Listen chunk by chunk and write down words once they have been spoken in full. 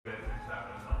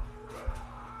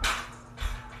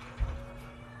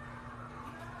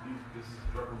This is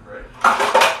Brooklyn Bridge.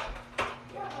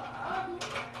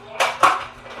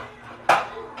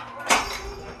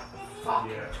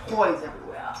 Yeah. Toys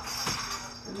everywhere.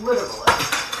 Literally.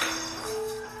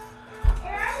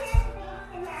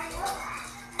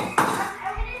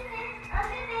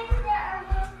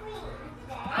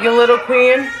 You little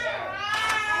queen?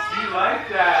 She liked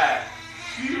that.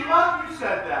 She loved you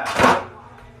said that.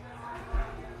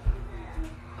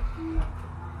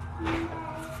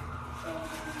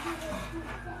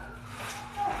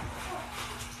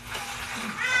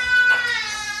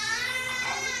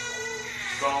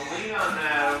 Don't lean on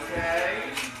that, okay?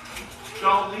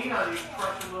 Don't lean on these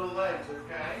crushing little legs,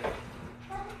 okay?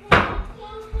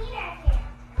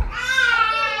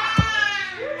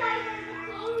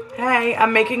 Hey,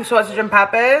 I'm making sausage and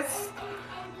peppers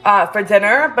for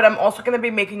dinner, but I'm also going to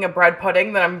be making a bread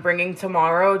pudding that I'm bringing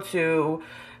tomorrow to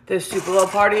the Super Bowl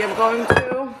party I'm going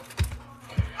to.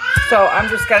 So I'm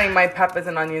just getting my peppers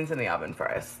and onions in the oven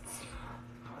first.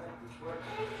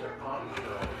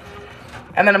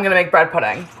 And then I'm going to make bread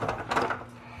pudding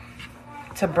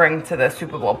to bring to the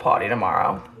Super Bowl party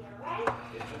tomorrow.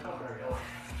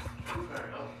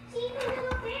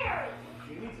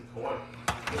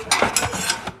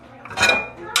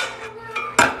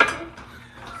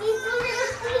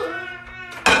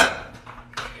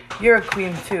 You're a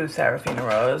queen too, Serafina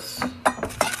Rose.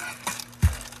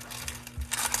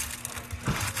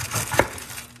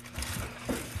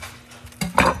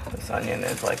 This onion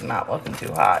is like not looking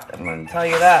too hot. I'm gonna tell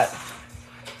you that.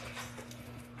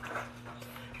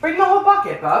 Bring the whole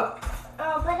bucket, bub.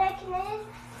 Oh, but I can.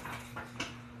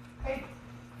 Hey,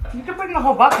 you can bring the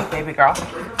whole bucket, baby girl. This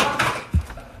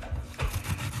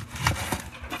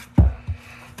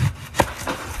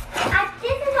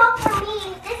is all for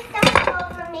me. This stuff is all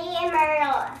for me and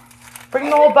Mariella. Bring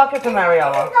the whole bucket to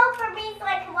Mariella. This is all for me so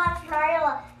I can watch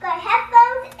Mariella. Got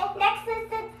headphones and next to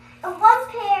one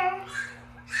pair.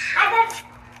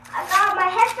 I got my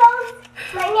headphones,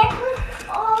 my necklace,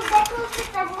 all necklaces,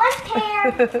 and one pair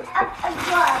of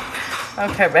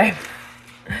gloves. Okay, babe.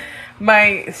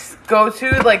 My go-to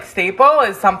like staple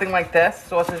is something like this: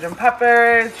 sausage and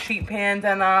peppers, sheet pan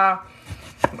dinner,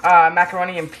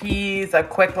 macaroni and peas, a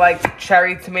quick like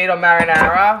cherry tomato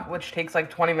marinara, which takes like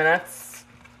 20 minutes.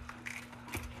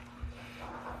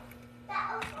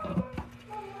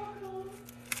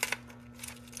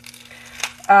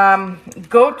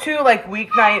 Go to like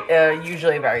weeknight,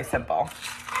 usually very simple.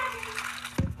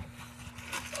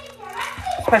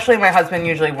 Especially my husband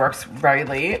usually works very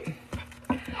late.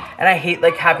 And I hate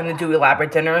like having to do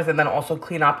elaborate dinners and then also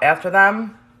clean up after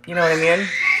them. You know what I mean?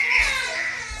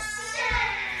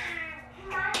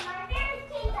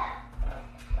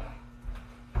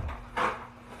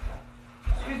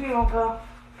 Excuse me, Olga.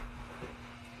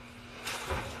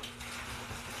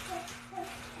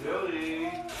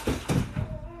 Billy.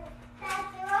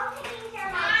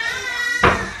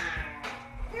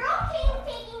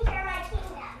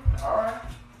 Alright.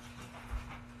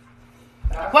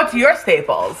 What's your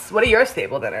staples? What are your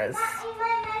staple dinners?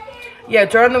 Yeah,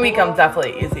 during the week I'm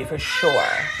definitely easy for sure.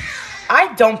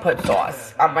 I don't put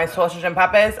sauce on my sausage and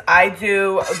peppers. I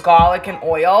do garlic and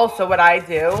oil. So what I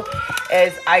do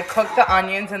is I cook the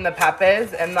onions and the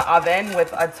peppers in the oven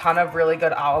with a ton of really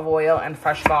good olive oil and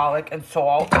fresh garlic and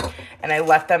salt. And I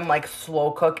let them like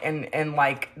slow cook in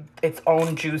like its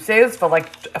own juices for like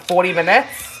 40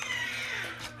 minutes.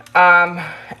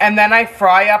 And then I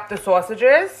fry up the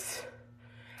sausages.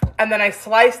 And then I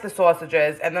slice the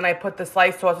sausages, and then I put the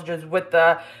sliced sausages with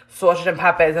the sausage and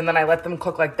peppers, and then I let them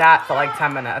cook like that for like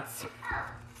 10 minutes.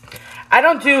 I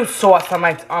don't do sauce on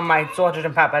my sausage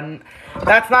and pepper.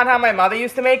 That's not how my mother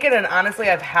used to make it, and honestly,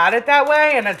 I've had it that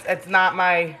way, and it's not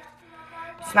my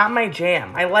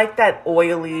jam. I like that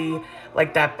oily,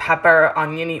 like that pepper,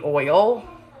 oniony oil.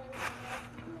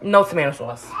 No tomato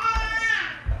sauce.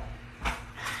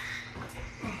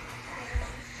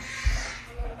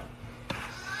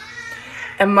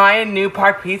 Am I a New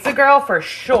Park pizza girl? For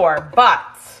sure,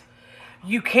 but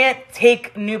you can't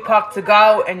take New Park to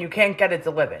go and you can't get it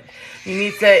delivered. You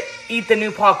need to eat the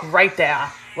New Park right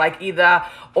there, like either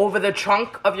over the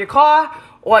trunk of your car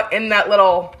or in that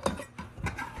little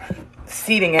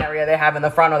seating area they have in the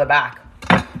front or the back.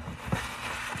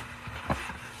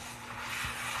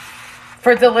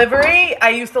 For delivery, I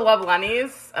used to love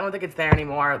Lenny's. I don't think it's there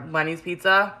anymore. Lenny's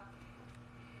Pizza.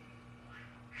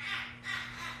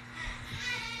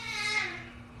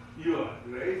 You are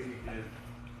crazy, kid.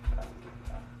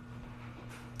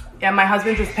 Yeah, my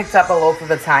husband just picked up a loaf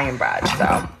of Italian bread,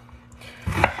 so.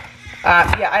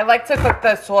 Yeah, I like to cook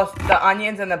the sauce, the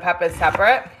onions and the peppers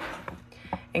separate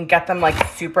and get them like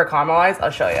super caramelized. I'll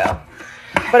show you.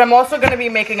 But I'm also going to be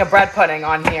making a bread pudding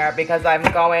on here because I'm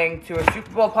going to a Super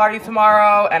Bowl party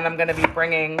tomorrow, and I'm going to be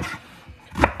bringing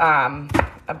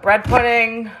a bread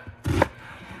pudding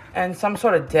and some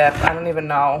sort of dip. I don't even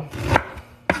know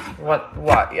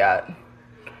what yet.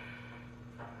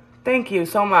 Thank you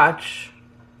so much.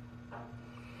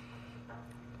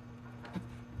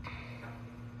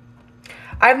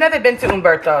 I've never been to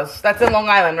Umberto's. That's in Long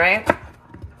Island, right?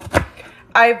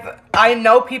 I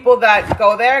know people that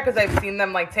go there because I've seen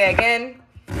them like tag in.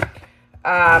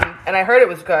 And I heard it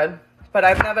was good, but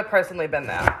I've never personally been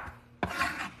there.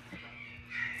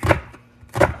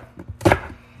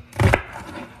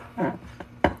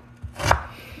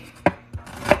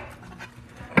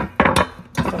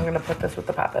 So I'm gonna put this with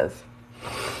the peppers.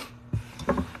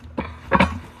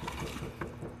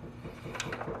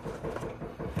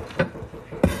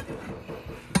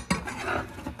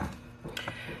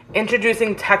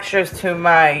 Introducing textures to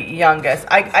my youngest.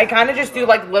 I kind of just do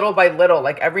like little by little.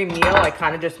 Like every meal, I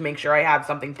kind of just make sure I have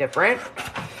something different.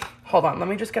 Hold on, let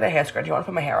me just get a hair scrunchie. I want to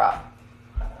put my hair up.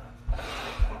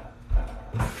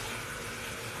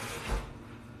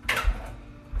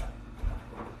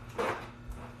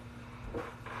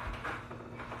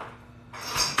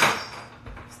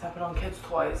 Stepping on kids'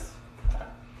 toys.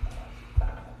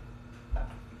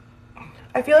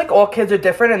 I feel like all kids are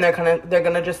different, and they're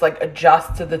gonna just like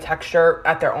adjust to the texture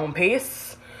at their own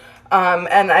pace.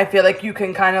 And I feel like you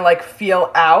can kind of like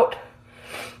feel out.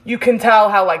 You can tell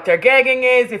how like their gagging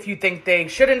is, if you think they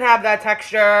shouldn't have that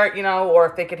texture, you know, or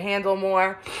if they could handle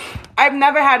more. I've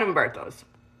never had Umberto's.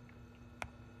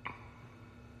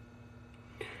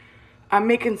 I'm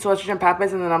making sausage and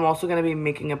peppers, and then I'm also gonna be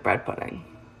making a bread pudding.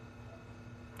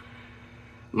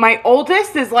 My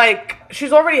oldest is like,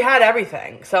 she's already had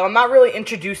everything, so I'm not really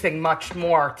introducing much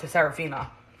more to Serafina.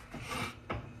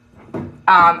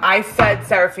 I fed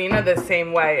Serafina the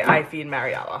same way I feed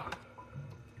Mariella.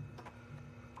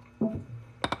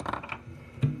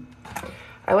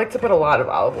 I like to put a lot of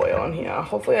olive oil in here.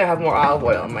 Hopefully I have more olive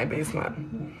oil in my basement.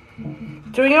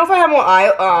 Do you know if I have more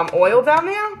oil down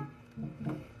there?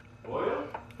 Oil?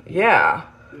 Yeah.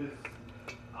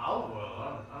 Olive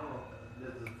oil. I don't know.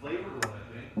 There's a flavored one, I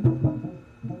think.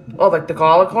 Oh, like the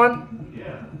garlic one?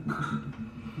 Yeah.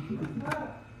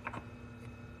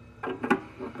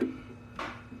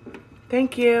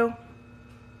 Thank you.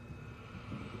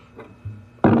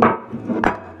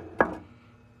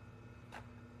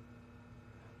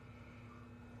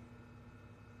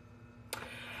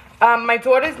 My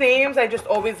daughter's names, I just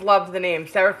always loved the name.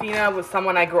 Serafina was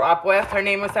someone I grew up with. Her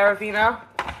name was Serafina.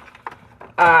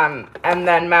 And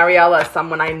then Mariella is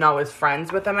someone I know is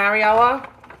friends with a Mariella.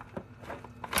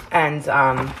 And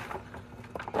I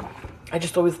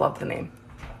just always loved the name.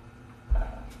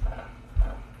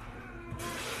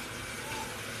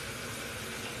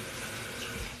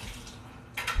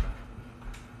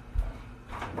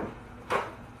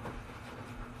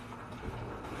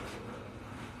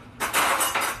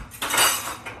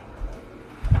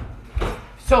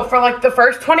 So for like the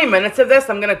first 20 minutes of this,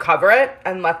 I'm going to cover it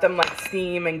and let them like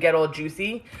steam and get all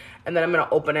juicy. And then I'm going to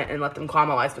open it and let them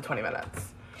caramelize for 20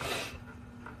 minutes.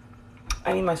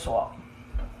 I need my salt.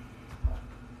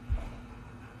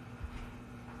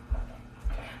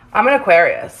 I'm an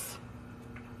Aquarius.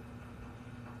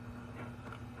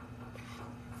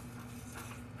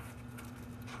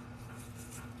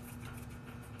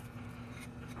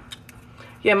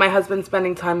 Yeah, my husband's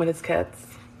spending time with his kids.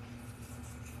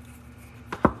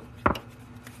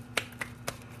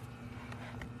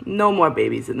 No more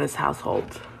babies in this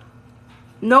household.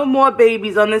 No more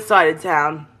babies on this side of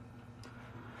town.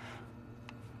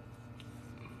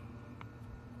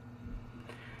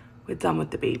 We're done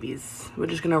with the babies. We're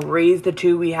just going to raise the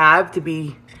two we have to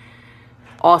be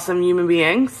awesome human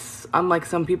beings, unlike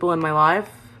some people in my life.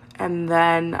 And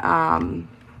then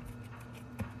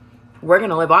we're going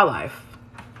to live our life.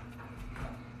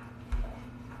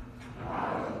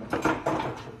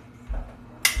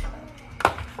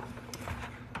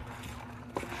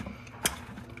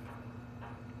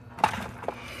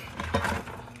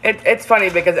 It's funny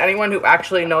because anyone who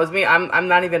actually knows me, I'm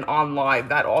not even on live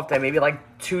that often. Maybe like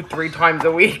 2-3 times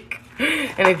a week.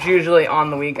 And it's usually on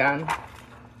the weekend.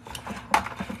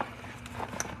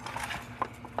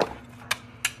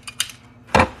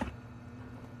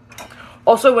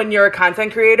 Also, when you're a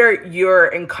content creator, you're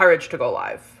encouraged to go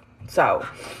live. So,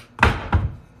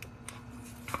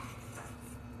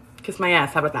 kiss my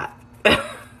ass. How about that?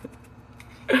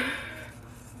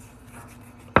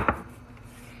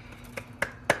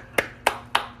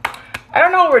 I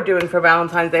don't know what we're doing for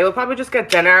Valentine's Day. We'll probably just get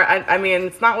dinner. I mean,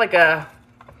 it's not like we'll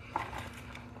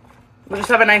just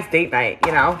have a nice date night,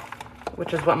 you know?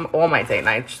 which is what all my date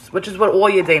nights, which is what all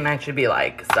your date nights should be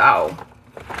like. So,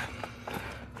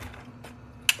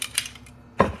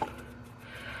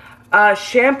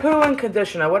 shampoo and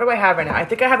conditioner. What do I have right now? I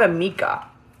think I have a Mika.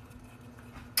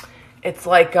 It's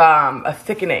like a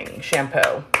thickening shampoo.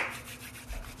 I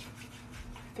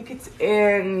think it's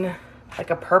in like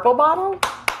a purple bottle.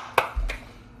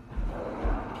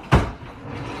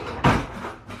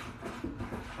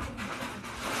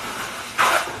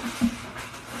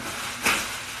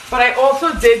 But I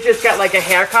also did just get like a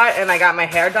haircut, and I got my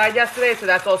hair dyed yesterday, so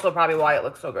that's also probably why it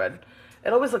looks so good.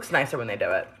 It always looks nicer when they do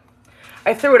it.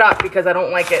 I threw it up because I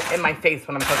don't like it in my face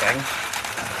when I'm cooking.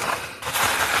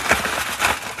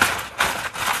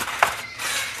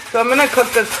 So I'm gonna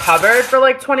cook this covered for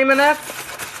like 20 minutes,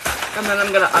 and then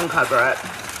I'm gonna uncover it.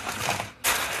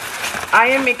 I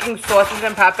am making sausage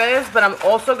and peppers, but I'm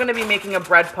also going to be making a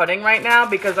bread pudding right now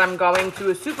because I'm going to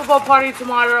a Super Bowl party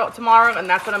tomorrow, and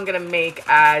that's what I'm going to make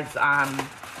as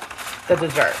the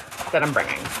dessert that I'm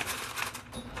bringing.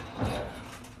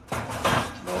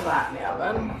 Roll that in the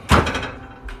oven.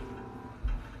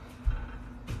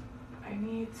 I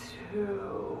need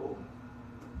to...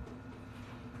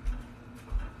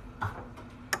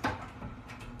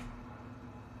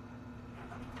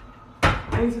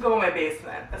 I need to go in my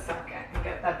basement a second and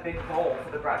get that big bowl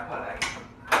for the bread pudding.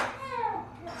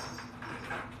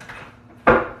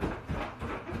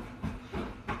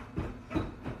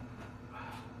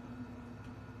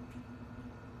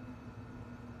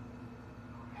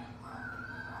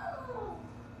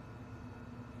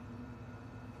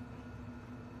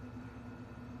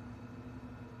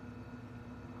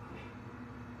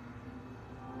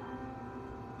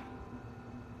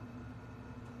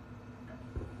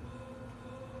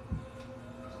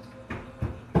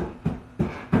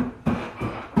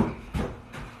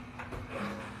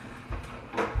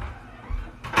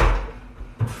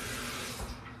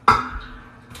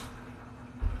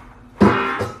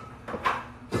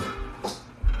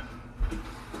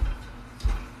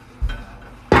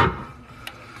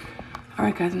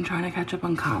 Alright guys, I'm trying to catch up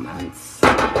on comments.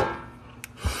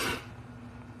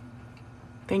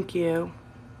 Thank you.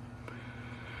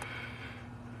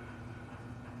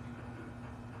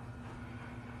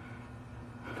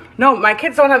 No, my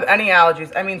kids don't have any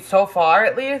allergies. I mean, so far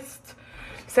at least.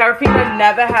 Seraphina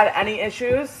never had any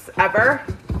issues, ever.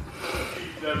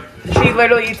 She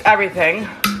literally eats everything.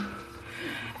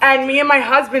 And me and my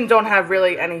husband don't have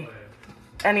really any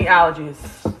allergies.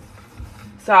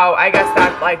 So I guess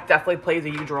that like definitely plays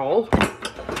a huge role,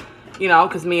 you know,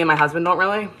 because me and my husband don't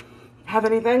really have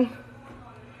anything.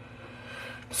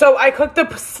 So I cooked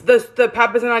the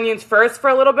peppers and onions first for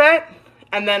a little bit,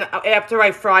 and then after I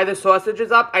fry the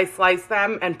sausages up, I slice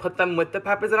them and put them with the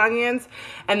peppers and onions,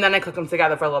 and then I cook them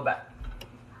together for a little bit.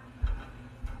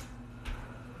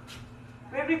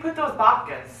 Where did we put those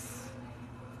babkas?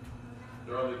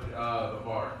 They're on the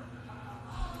bar.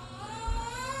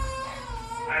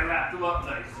 I wrapped them up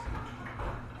nice.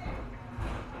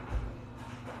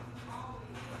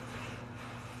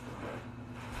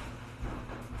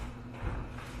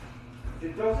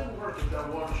 It doesn't work with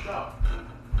that one shot.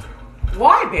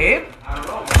 Why, babe? I don't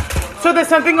know. So there's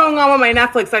something going on with my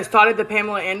Netflix. I started the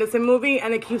Pamela Anderson movie,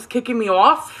 and it keeps kicking me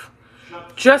off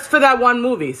just for that one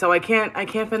movie. So I can't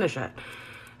finish it.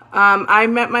 I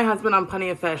met my husband on Plenty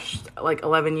of Fish like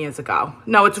 11 years ago.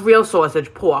 No, it's real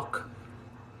sausage, pork.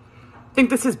 I think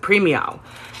this is Premio.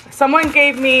 Someone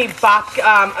gave me a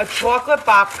chocolate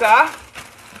babka.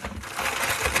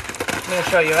 I'm going to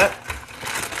show you it.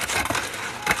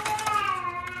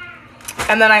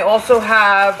 And then I also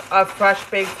have a fresh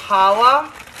baked challah.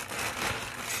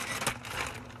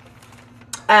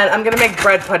 And I'm going to make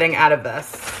bread pudding out of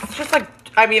this. It's just like,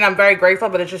 I mean, I'm very grateful,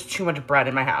 but it's just too much bread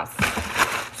in my house.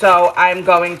 So I'm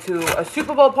going to a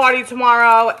Super Bowl party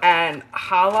tomorrow, and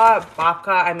challah,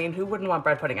 babka, I mean, who wouldn't want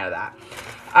bread pudding out of that?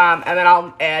 And then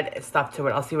I'll add stuff to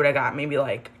it. I'll see what I got. Maybe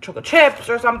like chocolate chips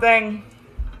or something.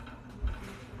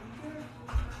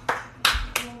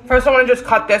 First, I want to just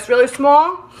cut this really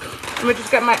small. Let me just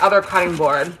get my other cutting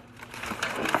board.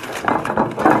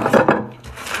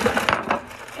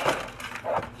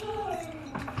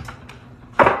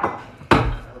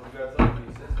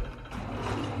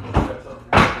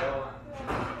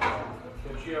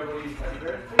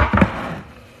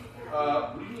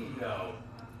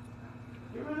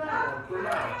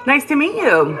 Nice to meet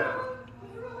you.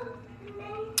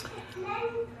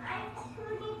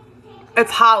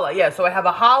 It's challah, yeah. So I have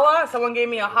a challah. Someone gave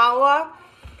me a challah.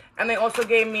 And they also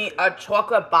gave me a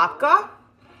chocolate babka.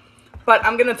 But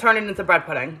I'm going to turn it into bread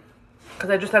pudding.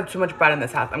 Because I just have too much bread in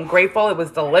this house. I'm grateful. It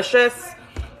was delicious.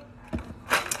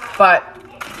 But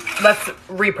let's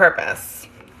repurpose.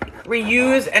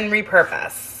 Reuse and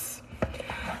repurpose.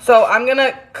 So I'm going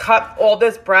to cut all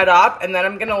this bread up and then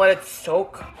I'm going to let it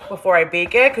soak before I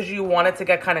bake it because you want it to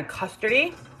get kind of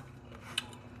custardy.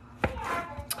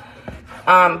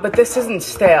 But this isn't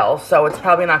stale, so it's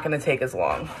probably not going to take as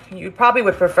long. You probably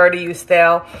would prefer to use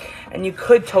stale, and you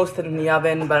could toast it in the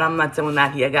oven, but I'm not doing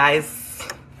that here, guys.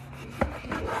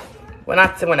 We're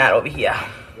not doing that over here.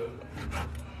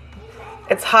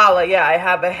 It's challah, yeah. I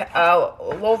have a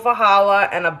loaf of challah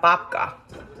and a babka.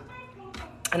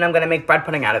 And I'm going to make bread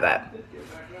pudding out of it.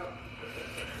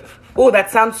 Ooh,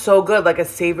 that sounds so good, like a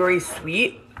savory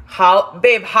sweet.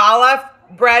 Babe, challah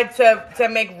bread to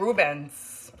make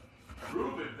Reubens.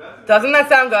 Doesn't that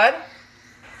sound good?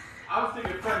 I was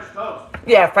thinking French toast.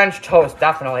 Yeah, French toast,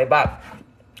 definitely. But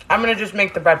I'm going to just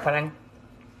make the bread pudding.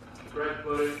 Bread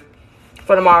pudding.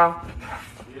 For tomorrow.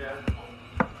 Yeah.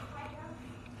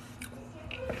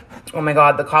 Oh my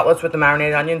God, the cutlets with the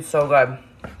marinated onions, so good.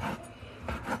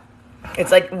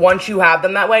 It's like once you have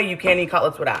them that way, you can't eat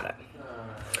cutlets without it.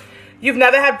 You've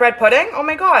never had bread pudding? Oh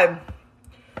my God.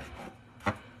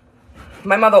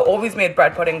 My mother always made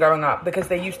bread pudding growing up because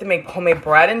they used to make homemade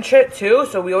bread and shit too.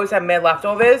 So we always had made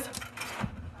leftovers.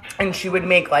 And she would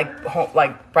make like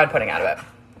bread pudding out of it.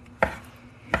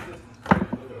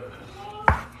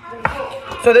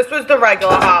 So this was the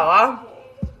regular challah.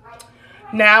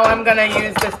 Now I'm going to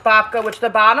use this babka, which the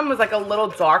bottom was like a little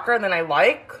darker than I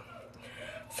like.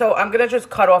 So I'm going to just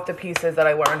cut off the pieces that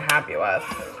I weren't happy with.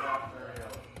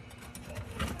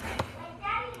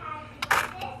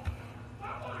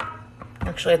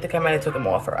 Actually, I think I might have took them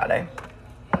off already.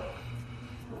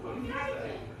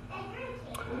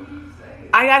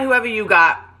 I got whoever you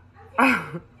got.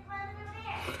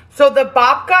 So the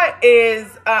babka is,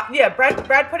 yeah,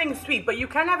 bread pudding is sweet, but you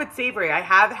can have it savory. I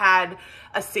have had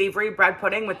a savory bread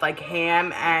pudding with like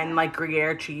ham and like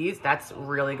Gruyere cheese. That's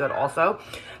really good also.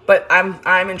 But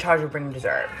I'm in charge of bringing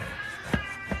dessert,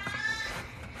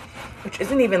 which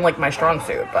isn't even like my strong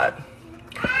suit, but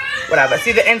whatever.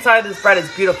 See, the inside of this bread is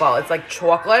beautiful. It's like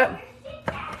chocolate,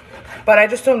 but I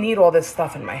just don't need all this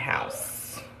stuff in my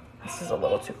house. This is a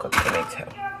little too cooked for me too.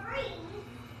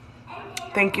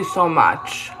 Thank you so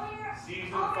much.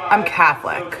 I'm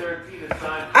Catholic.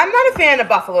 I'm not a fan of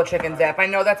buffalo chicken dip. I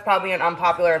know that's probably an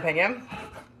unpopular opinion.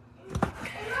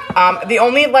 The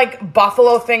only like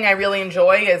buffalo thing I really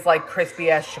enjoy is like crispy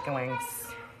ass chicken wings.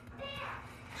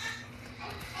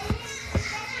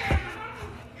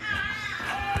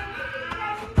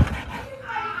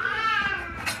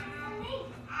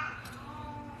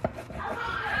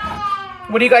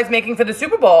 What are you guys making for the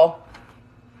Super Bowl?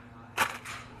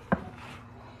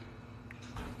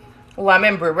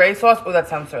 Lemon blueberry sauce. Oh, that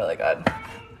sounds really good.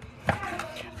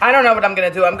 I don't know what I'm going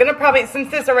to do. I'm going to probably, since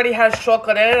this already has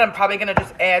chocolate in it, I'm probably going to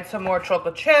just add some more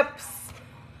chocolate chips.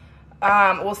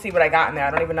 We'll see what I got in there. I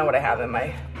don't even know what I have in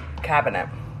my cabinet.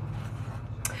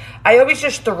 I always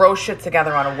just throw shit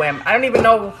together on a whim. I don't even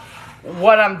know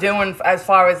what I'm doing as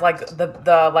far as like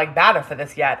the like batter for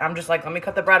this yet. I'm just like, let me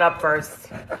cut the bread up first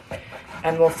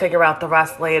and we'll figure out the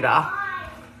rest later.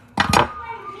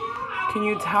 Can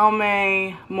you tell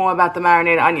me more about the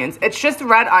marinated onions? It's just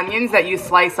red onions that you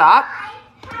slice up.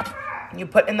 You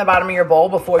put in the bottom of your bowl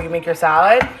before you make your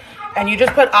salad. And you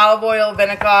just put olive oil,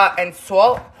 vinegar, and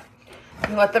salt.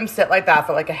 You let them sit like that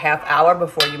for like a half hour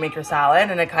before you make your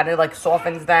salad. And it kind of like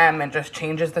softens them and just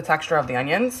changes the texture of the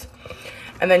onions.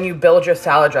 And then you build your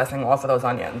salad dressing off of those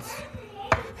onions.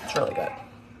 It's really good.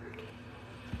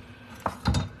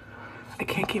 I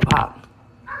can't keep up.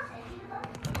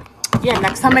 Yeah,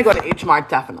 next time I go to H Mart,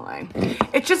 definitely.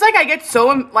 It's just like I get so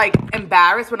like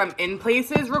embarrassed when I'm in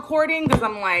places recording because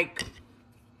I'm like,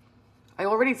 I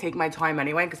already take my time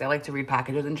anyway because I like to read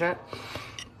packages and shit.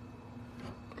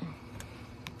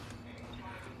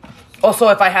 Also,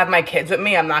 if I have my kids with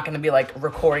me, I'm not going to be like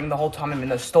recording the whole time I'm in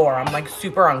the store. I'm like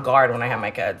super on guard when I have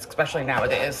my kids, especially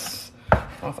nowadays. I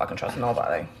don't fucking trust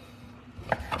nobody.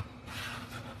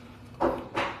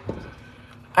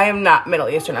 I am not Middle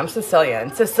Eastern. I'm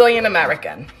Sicilian. Sicilian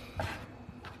American.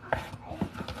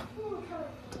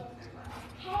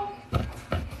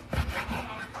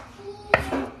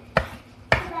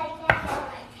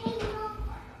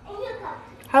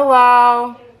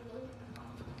 Hello.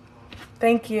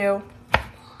 Thank you.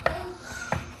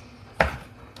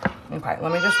 Okay,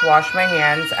 let me just wash my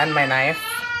hands and my knife.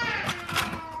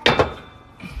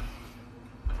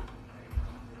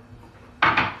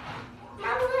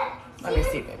 Let me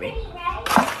see, baby.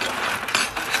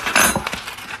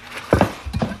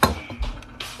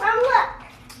 Mom, look.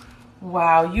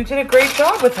 Wow, you did a great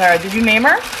job with her. Did you name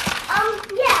her?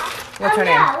 Yeah. What's her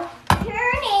name? No.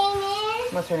 Her name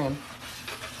is... What's her name?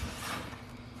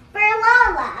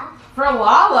 For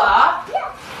Lala?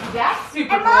 Yeah. That's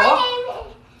super And cool. my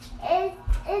name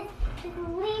is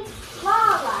Leaf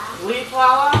Lala. Leaf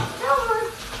Lala? So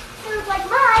it's like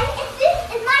mine. This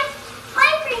is my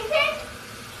princess.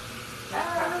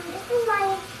 This is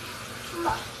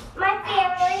my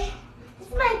family. This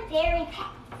is my fairy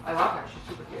pet. I love her. She's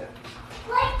super cute.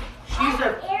 Like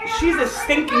She's a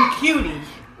stinking cutie.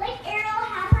 Like Ariel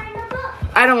had her in the book.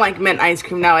 I don't like mint ice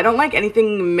cream now. I don't like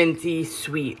anything minty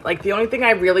sweet. Like the only thing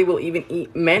I really will even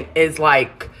eat mint is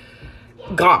like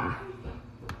gum.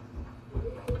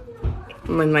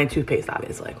 And my toothpaste,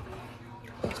 obviously.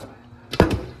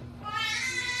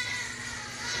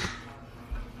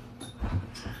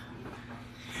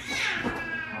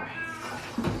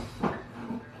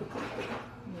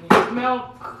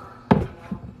 Milk.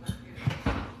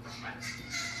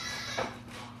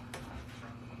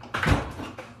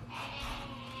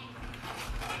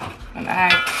 An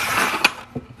egg.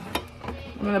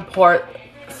 I'm gonna pour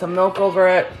some milk over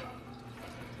it.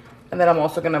 And then I'm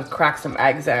also gonna crack some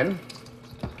eggs in.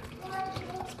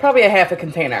 It's probably a half a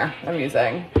container I'm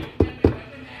using.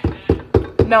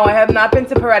 No, I have not been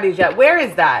to Paredes yet. Where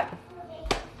is that?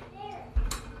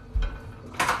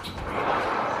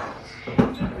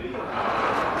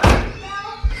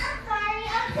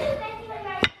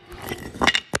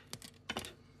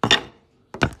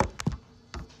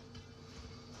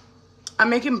 I'm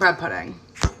making bread pudding.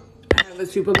 I have a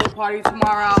Super Bowl party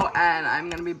tomorrow, and I'm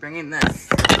gonna be bringing this.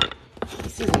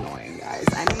 This is annoying, guys.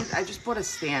 I just bought a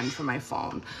stand for my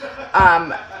phone.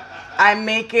 I'm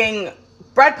making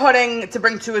bread pudding to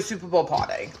bring to a Super Bowl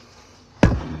party.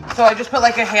 So I just put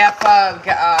like a half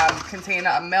container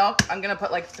of milk. I'm gonna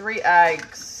put like 3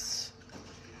 eggs.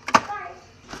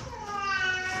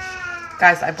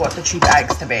 Guys, I bought the cheap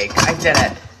eggs to bake. I did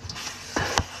it.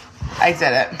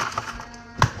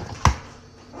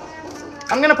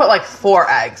 I'm gonna put like 4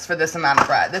 eggs for this amount of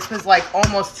bread. This was like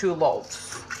almost 2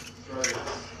 loaves.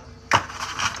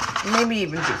 Maybe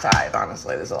even do 5,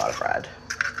 honestly. There's a lot of bread.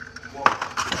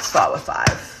 Let's start with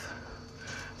 5.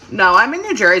 No, I'm in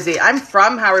New Jersey. I'm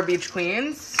from Howard Beach,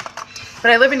 Queens,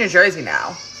 but I live in New Jersey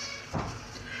now.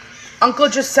 Uncle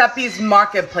Giuseppe's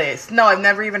Marketplace. No, I've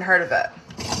never even heard of it.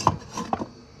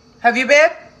 Have you,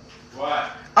 babe? What?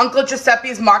 Uncle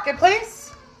Giuseppe's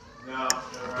Marketplace? No.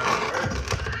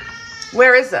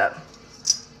 Where is it?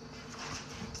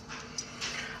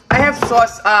 I have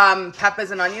sauce,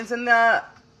 peppers and onions in the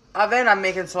oven. I'm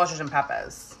making sausage and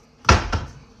peppers.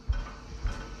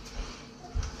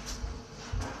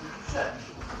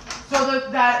 So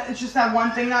that it's just that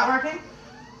one thing not working?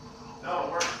 No,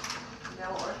 it works.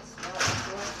 No, it works.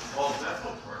 Well, that's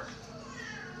what works.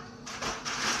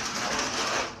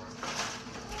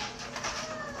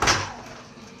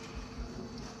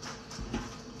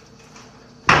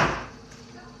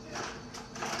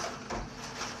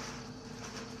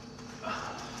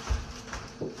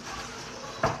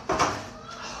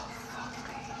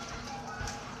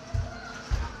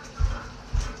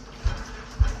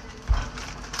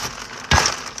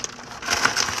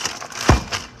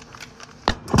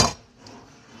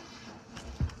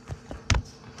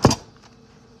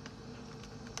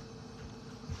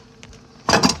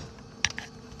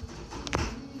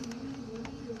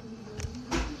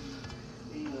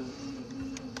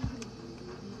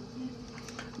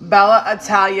 Bella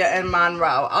Italia and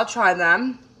Monroe. I'll try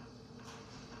them.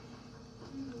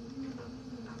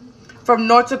 From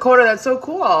North Dakota. That's so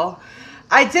cool.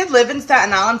 I did live in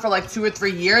Staten Island for like 2 or 3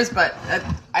 years, but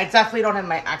I definitely don't have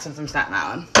my accent from Staten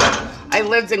Island. I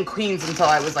lived in Queens until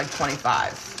I was like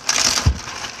 25.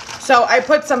 So I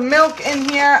put some milk in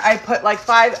here. I put like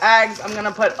 5 eggs. I'm going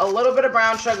to put a little bit of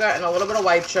brown sugar and a little bit of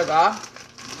white sugar.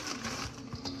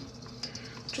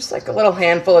 Just like a little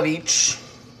handful of each.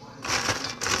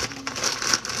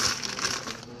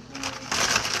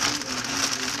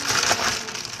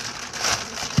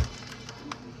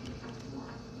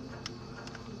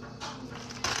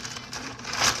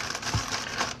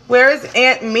 Where is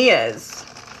Aunt Mia's?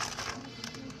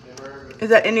 Is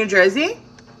that in New Jersey?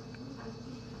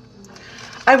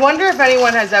 I wonder if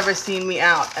anyone has ever seen me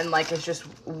out and like it's just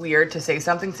weird to say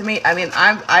something to me. I mean,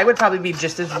 I would probably be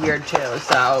just as weird too,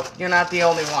 so you're not the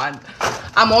only one.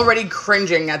 I'm already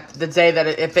cringing at the day that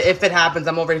if it happens,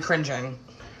 I'm already cringing.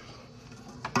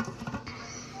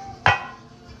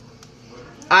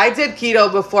 I did keto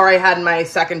before I had my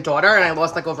second daughter and I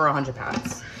lost like over 100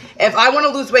 pounds. If I want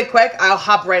to lose weight quick, I'll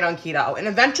hop right on keto. And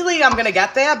eventually I'm going to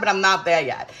get there, but I'm not there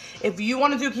yet. If you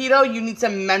want to do keto, you need to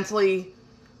mentally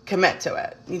commit to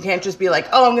it. You can't just be like,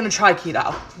 oh, I'm going to try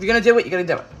keto. If you're going to do it, you're going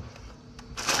to do it.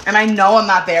 And I know I'm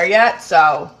not there yet,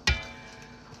 so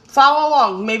follow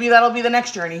along. Maybe that'll be the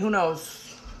next journey. Who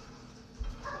knows?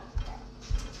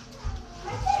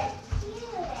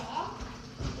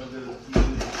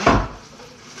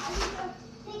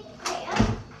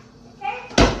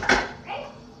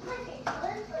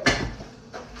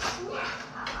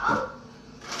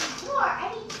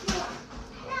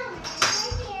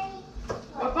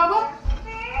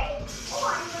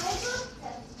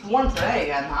 warm today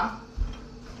again, huh?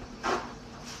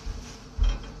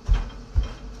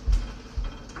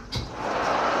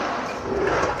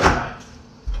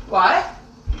 What?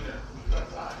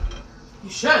 You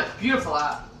should. Beautiful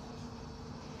out.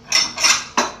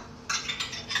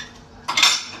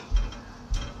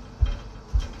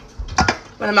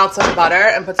 I'm gonna melt some butter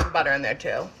and put some butter in there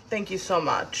too. Thank you so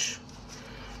much.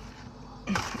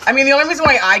 I mean, the only reason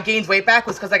why I gained weight back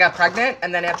was because I got pregnant,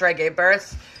 and then after I gave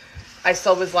birth, I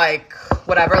still was like,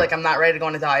 whatever, like I'm not ready to go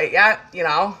on a diet yet, you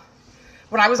know?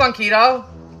 When I was on keto,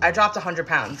 I dropped 100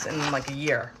 pounds in like a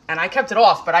year, and I kept it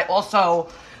off, but I also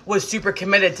was super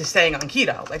committed to staying on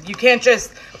keto. Like, you can't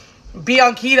just be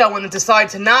on keto and then decide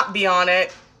to not be on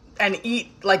it and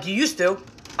eat like you used to.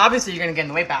 Obviously, you're gonna gain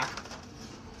the weight back.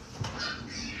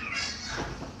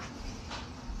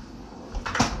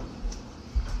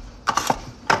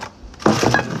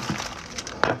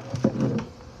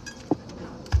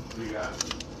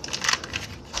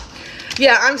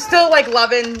 Yeah, I'm still like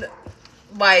loving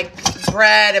like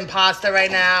bread and pasta right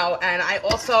now, and I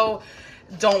also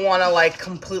don't want to like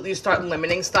completely start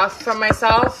limiting stuff from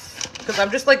myself because I'm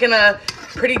just like in a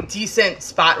pretty decent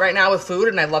spot right now with food,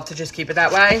 and I love to just keep it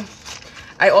that way.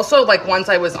 I also, like, once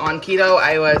I was on keto,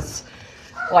 I was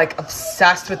like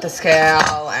obsessed with the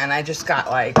scale, and I just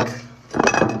got like,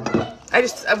 I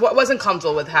wasn't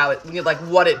comfortable with how it, like,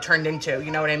 what it turned into, you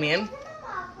know what I mean?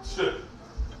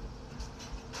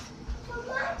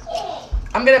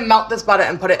 I'm gonna melt this butter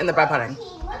and put it in the bread pudding.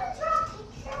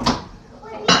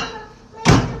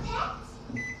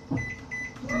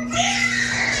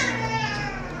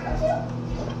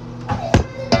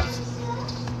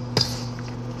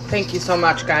 Thank you so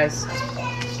much, guys.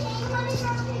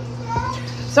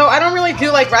 So I don't really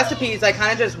do like recipes. I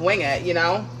kind of just wing it, you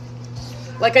know?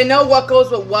 Like, I know what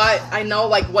goes with what. I know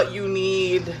like what you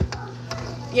need,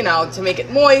 you know, to make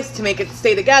it moist, to make it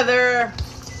stay together.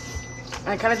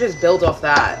 I kind of just build off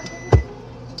that.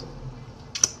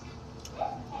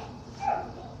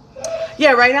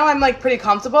 Yeah, right now I'm like pretty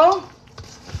comfortable.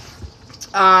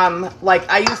 Like,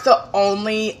 I used to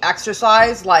only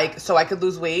exercise like so I could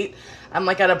lose weight. I'm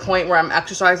like at a point where I'm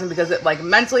exercising because it like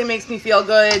mentally makes me feel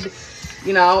good,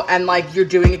 you know, and like you're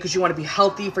doing it because you want to be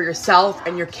healthy for yourself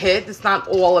and your kid. It's not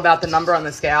all about the number on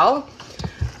the scale.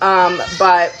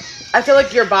 But I feel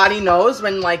like your body knows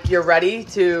when like you're ready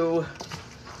to,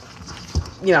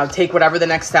 you know, take whatever the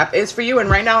next step is for you. And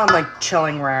right now I'm like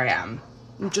chilling where I am.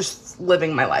 I'm just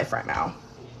living my life right now.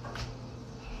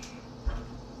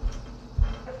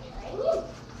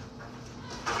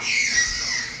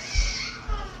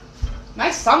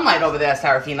 Nice sunlight over there,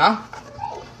 Serafina.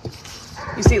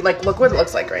 You see, like, look what it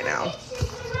looks like right now.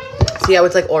 See how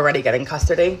it's like already getting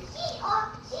custardy?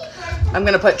 I'm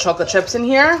gonna put chocolate chips in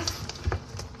here.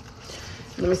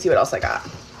 Let me see what else I got.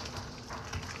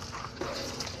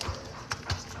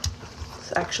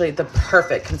 It's actually the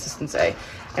perfect consistency.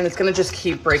 And it's gonna just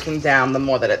keep breaking down the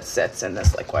more that it sits in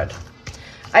this liquid.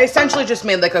 I essentially just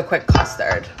made like a quick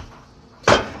custard.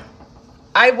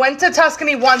 I went to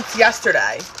Tuscany once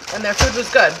yesterday, and their food was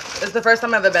good. It's the first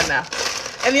time I've ever been there.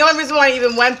 And the only reason why I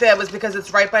even went there was because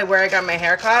it's right by where I got my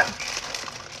hair cut.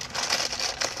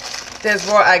 There's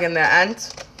raw egg in there, and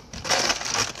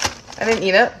I didn't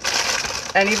eat it.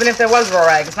 And even if there was raw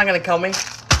egg, it's not going to kill me.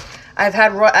 I've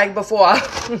had raw egg before.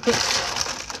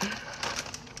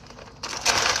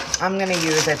 I'm going to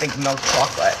use, I think, milk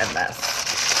chocolate in this.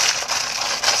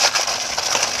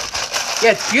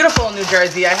 Yeah, it's beautiful in New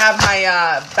Jersey. I have my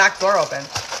back door open.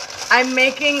 I'm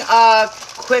making a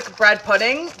quick bread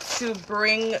pudding to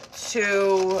bring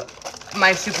to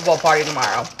my Super Bowl party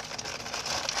tomorrow.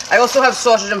 I also have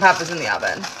sausage and peppers in the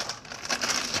oven.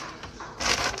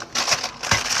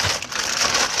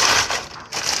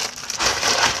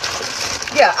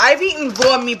 Yeah, I've eaten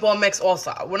raw meatball mix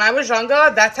also. When I was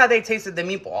younger, that's how they tasted the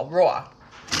meatball, raw.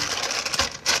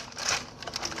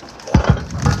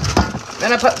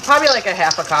 Then I put probably like a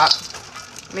half a cup,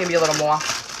 maybe a little more.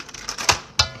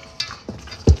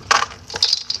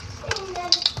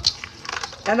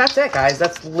 And that's it, guys.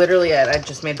 That's literally it. I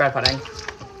just made bread pudding.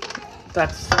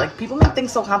 That's like, people make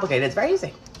things so complicated. It's very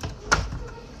easy.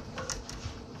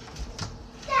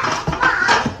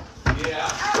 Yeah.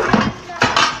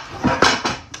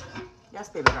 Yes,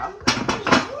 baby girl. Can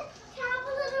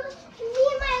me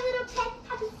and my little pet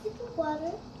have a sip of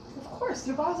water? Of course,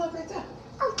 your bottle's up right there.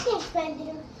 Oh, thanks, my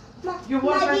little,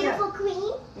 my right beautiful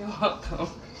queen. You're welcome.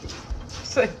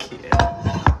 So cute. How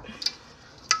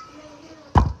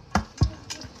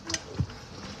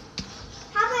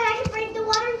about I can bring the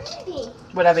water with me?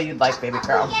 Whatever you'd like, baby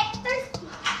girl. Get thirsty.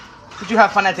 Did you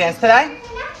have fun at dance today?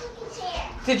 We're not looking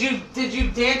chair. Did you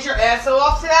dance your ass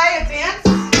off today at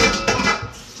dance?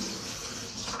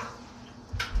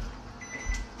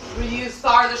 the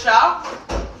star of the show?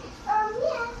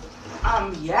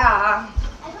 Yeah. Yeah.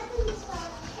 I wasn't the star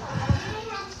of the show. I didn't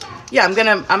have a star. Yeah, I'm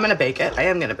gonna bake it. I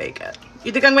am gonna bake it.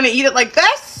 You think I'm gonna eat it like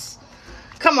this?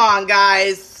 Come on,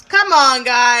 guys. Come on,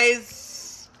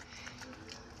 guys.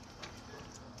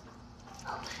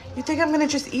 You think I'm gonna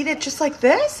just eat it just like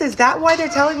this? Is that why they're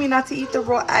telling me not to eat the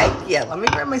raw egg? Yeah, let me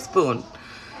grab my spoon.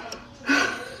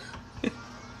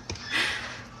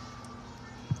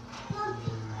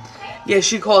 Yeah,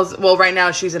 she calls, well, right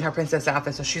now she's in her princess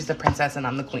outfit, so she's the princess and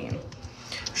I'm the queen.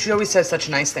 She always says such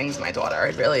nice things, my daughter.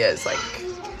 It really is, like,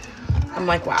 I'm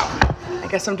like, wow. I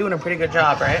guess I'm doing a pretty good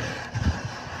job, right?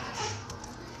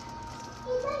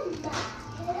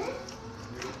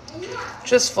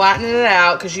 Just flattening it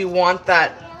out because you want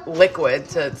that liquid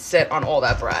to sit on all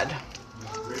that bread.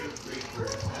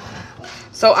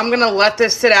 So I'm gonna let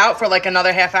this sit out for like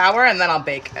another half hour and then I'll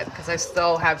bake it because I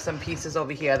still have some pieces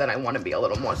over here that I want to be a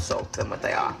little more soaked than what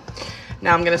they are.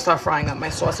 Now I'm gonna start frying up my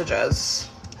sausages.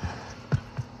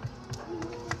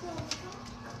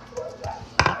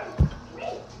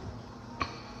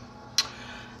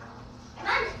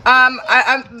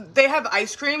 They have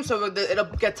ice cream, so it'll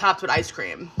get topped with ice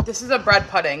cream. This is a bread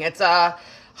pudding. It's a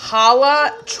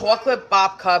challah chocolate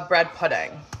babka bread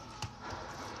pudding.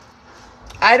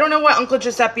 I don't know what Uncle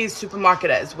Giuseppe's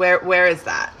supermarket is. Where is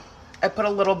that? I put a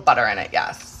little butter in it,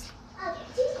 yes.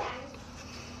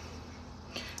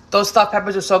 Those stuffed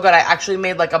peppers are so good. I actually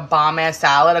made like a bomb-ass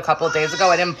salad a couple of days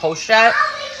ago. I didn't post yet.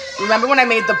 Remember when I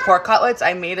made the pork cutlets?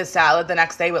 I made a salad the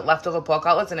next day with leftover pork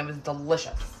cutlets, and it was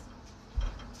delicious.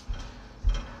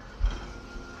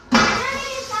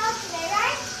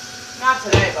 Not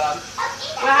today, bub.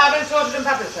 We're having sausage and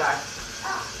peppers today.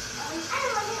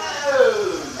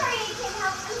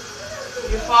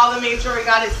 Your father made sure he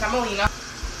got his semolina.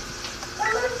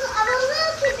 I'm a little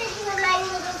too busy with my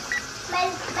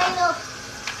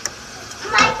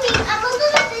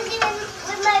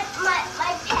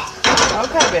pet.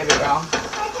 Okay, baby girl.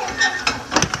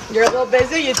 You're a little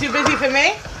busy? You're too busy for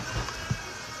me?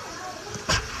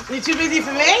 You too busy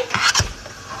for me?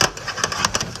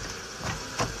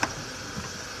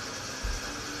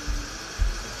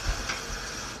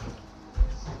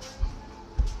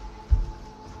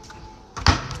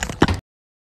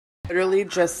 Literally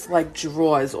just like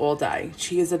draws all day.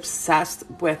 She is obsessed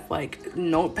with like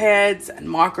notepads and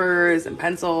markers and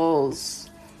pencils.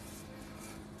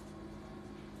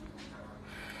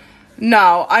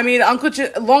 No, I mean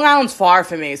Long Island's far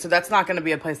for me, so that's not going to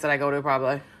be a place that I go to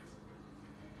probably.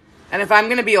 And if I'm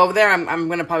going to be over there, I'm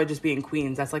going to probably just be in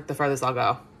Queens. That's like the furthest I'll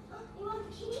go.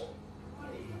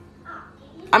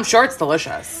 I'm sure it's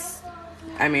delicious.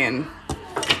 I mean,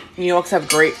 New York's have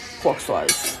great pork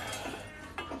stores.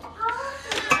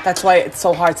 That's why it's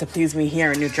so hard to please me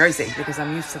here in New Jersey, because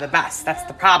I'm used to the best. That's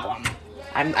the problem.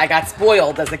 I got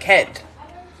spoiled as a kid.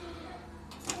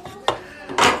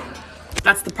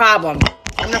 That's the problem.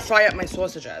 I'm gonna fry up my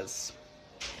sausages.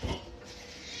 I'm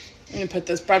gonna put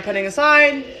this bread pudding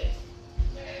aside.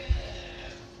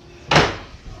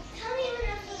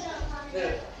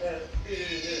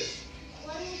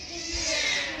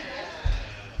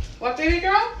 What, baby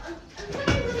girl?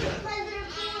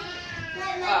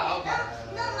 Oh, okay.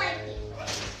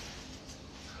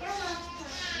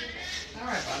 All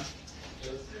right, bud.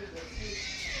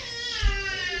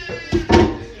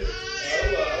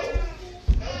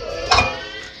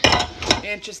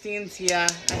 Aunt Justine's here. I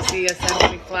see you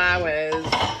sending me flowers.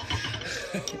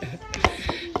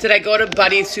 Did I go to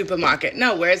Buddy's supermarket?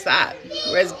 No, where's that?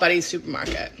 Where's Buddy's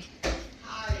supermarket? Mom,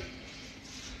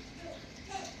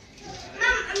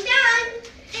 I'm done.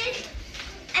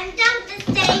 I'm done with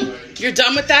this thing. You're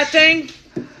done with that thing?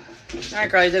 All right,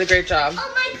 girl, you did a great job.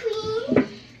 Oh, my queen.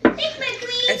 Thanks, my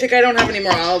queen. I think I don't have any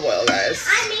more olive oil, guys.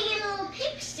 I'm making a little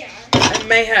picture. I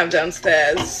may have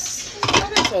downstairs.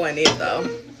 That's all I need, though.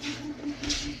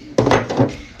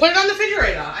 Put it on the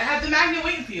refrigerator. I have the magnet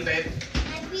waiting for you, babe.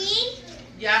 My queen?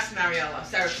 Yes, Mariella.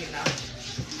 Serafina.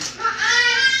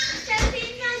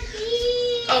 Serafina's not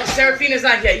here. Oh, Serafina's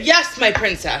not here. Yes, my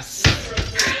princess. I'm the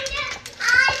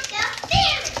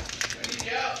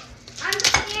fairy. I'm the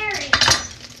fairy.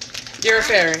 You're a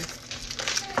fairy.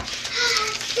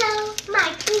 So,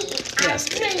 my queen, Yes,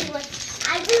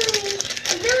 I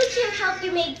really can't help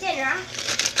you make dinner.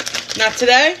 Not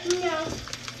today? No.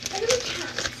 I really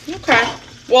can't. Okay.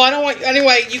 Well, I don't want...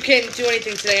 Anyway, you can't do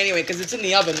anything today anyway, because it's in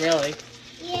the oven, really.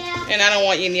 Yeah. And I don't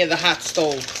want you near the hot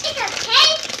stove. It's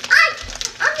okay.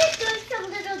 I'm just doing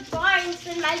some little drawings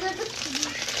with my little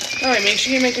key. All right, make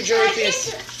sure you make a drawing for your...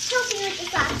 Help me with the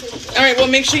sausage. All right, well,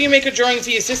 make sure you make a drawing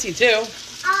for your sissy, too.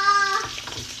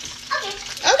 Okay.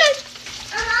 Okay.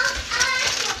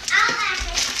 I'll ask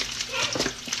it.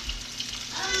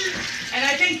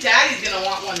 think Daddy's gonna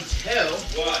want one too.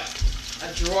 What?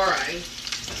 A drawing.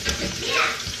 Yeah,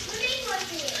 we're making one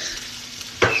for you.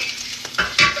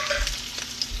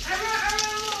 We're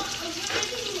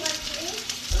making one for you.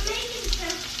 We're making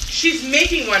some. She's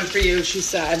making one for you, she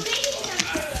said. We're making some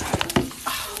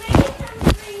for you.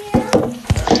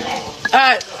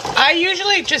 I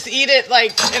usually just eat it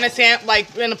like in a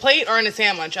plate or in a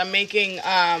sandwich. I'm making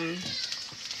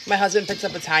my husband picks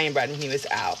up Italian bread when he was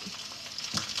out.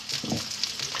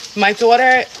 My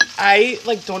daughter, I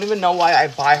like don't even know why I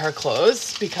buy her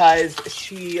clothes because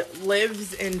she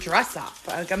lives in dress up.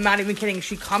 Like I'm not even kidding.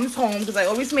 She comes home because I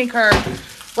always make her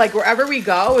like wherever we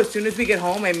go, as soon as we get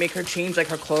home, I make her change like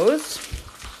her clothes.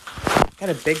 Got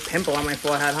a big pimple on my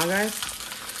forehead, huh guys?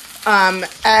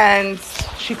 And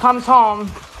she comes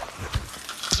home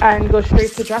and goes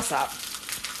straight to dress up.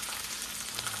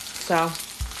 So,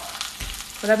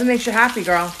 whatever makes you happy,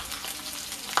 girl.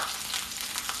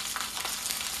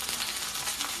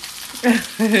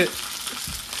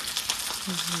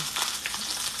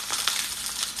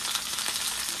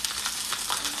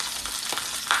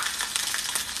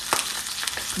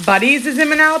 Buddies is in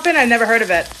Manalapan? I've never heard of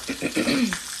it.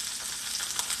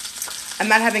 I'm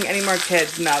not having any more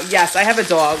kids. No. Yes, I have a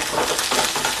dog.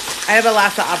 I have a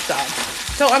Lhasa Apso.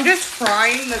 So I'm just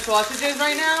frying the sausages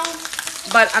right now,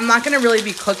 but I'm not going to really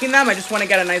be cooking them. I just want to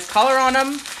get a nice color on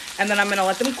them, and then I'm going to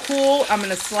let them cool. I'm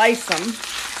going to slice them,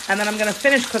 and then I'm going to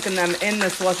finish cooking them in the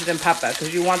sausage and pepper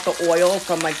because you want the oil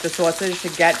from like the sausage to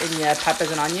get in your peppers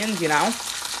and onions, you know?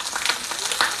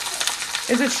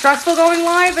 Is it stressful going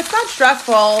live? It's not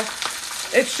stressful.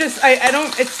 It's just, I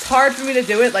don't, it's hard for me to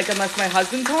do it like unless my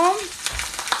husband's home.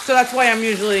 So that's why I'm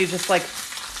usually just like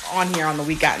on here on the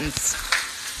weekends.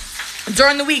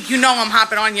 During the week, you know I'm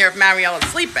hopping on here if Mariella's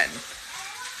sleeping.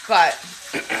 But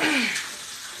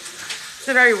it's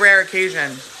a very rare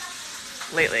occasion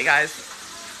lately, guys.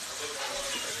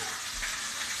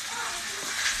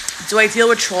 Do I deal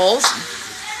with trolls?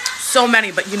 So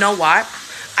many, but you know what?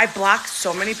 I block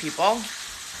so many people.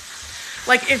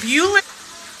 Like if you...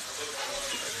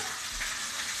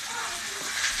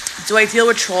 Do I deal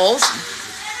with trolls?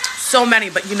 So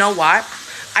many, but you know what?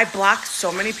 I block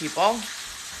so many people.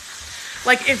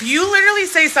 Like if you literally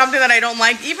say something that I don't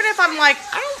like, even if I'm like,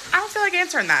 I don't feel like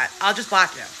answering that, I'll just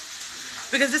block you.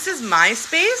 Because this is my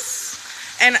space,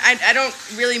 and I don't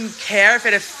really care if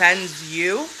it offends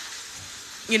you.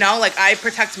 You know, like I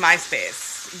protect my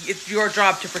space. It's your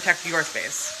job to protect your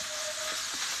space.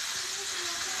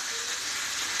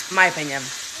 My opinion.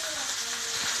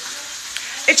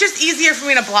 It's just easier for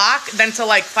me to block than to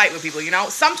like fight with people, you know?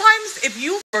 Sometimes if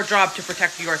you have your job to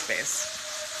protect your space.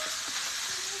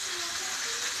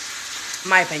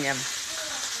 My opinion.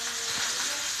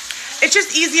 It's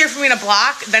just easier for me to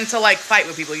block than to like fight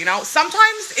with people, you know?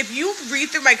 Sometimes if you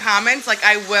read through my comments, like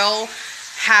I will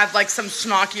have like some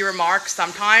snarky remarks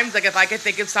sometimes. Like if I could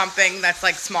think of something that's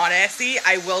like smart-assy,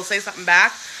 I will say something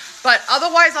back. But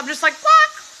otherwise, I'm just like,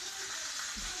 block.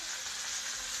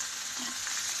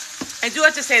 I do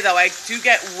have to say though, I do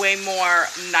get way more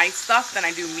nice stuff than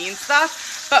I do mean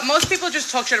stuff. But most people just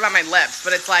talk shit about my lips.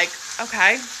 But it's like,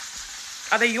 okay,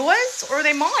 are they yours or are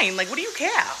they mine? Like, what do you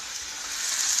care?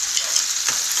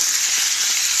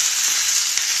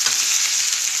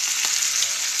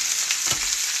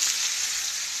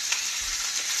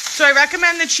 So I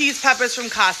recommend the cheese peppers from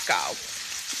Costco.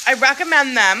 I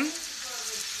recommend them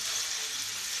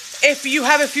if you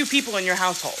have a few people in your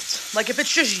household. Like if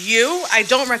it's just you, I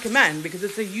don't recommend because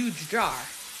it's a huge jar.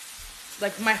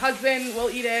 Like my husband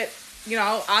will eat it. You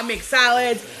know, I'll make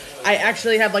salads. I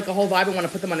actually have like a whole vibe and want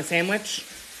to put them on a sandwich.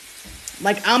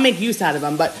 Like I'll make use out of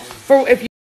them. But for if you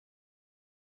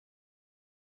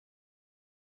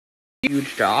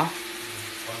huge jar.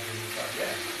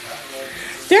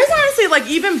 There's honestly like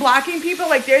even blocking people,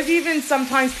 like there's even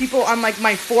sometimes people on like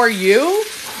my For You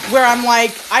where I'm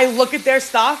like, I look at their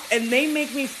stuff and they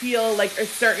make me feel like a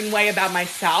certain way about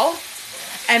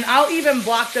myself. And I'll even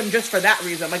block them just for that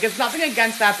reason. Like it's nothing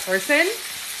against that person.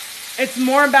 It's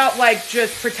more about like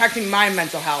just protecting my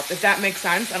mental health, if that makes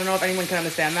sense. I don't know if anyone can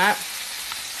understand that.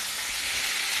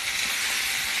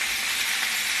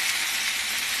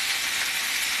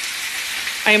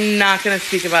 I am not going to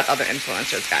speak about other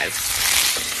influencers, guys.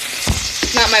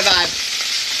 Not my vibe.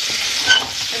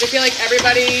 And I feel like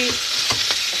everybody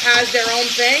has their own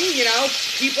thing, you know?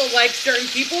 People like certain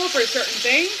people for certain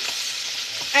things.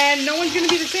 And no one's going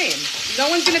to be the same. No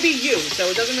one's going to be you,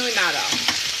 so it doesn't really matter.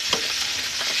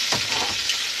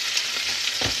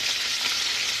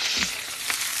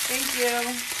 Thank you.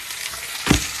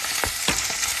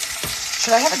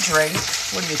 Should I have a drink?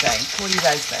 What do you think? What do you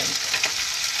guys think?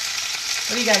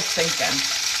 What are you guys thinking?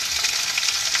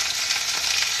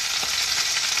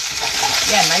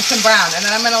 Yeah, nice and brown. And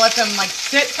then I'm gonna let them like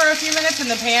sit for a few minutes in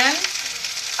the pan.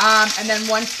 And then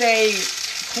once they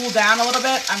cool down a little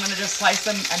bit, I'm gonna just slice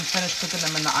them and finish cooking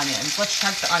them in the onions. Let's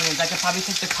check the onions. I could probably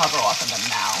take the cover off of them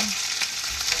now.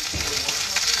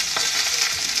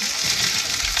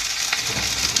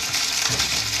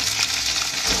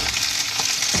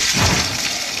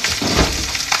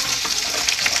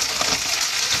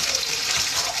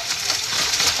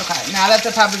 Okay, now that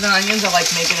the peppers and onions are like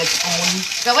making its own,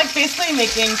 they're like basically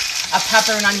making a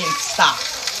pepper and onion stock,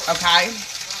 okay?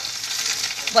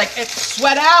 Like it's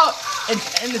sweat out and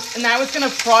now it's gonna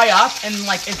fry up in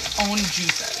like its own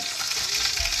juices.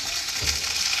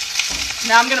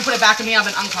 Now I'm gonna put it back in the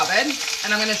oven uncovered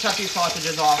and I'm gonna shut these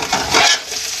sausages off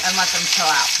and let them chill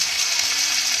out.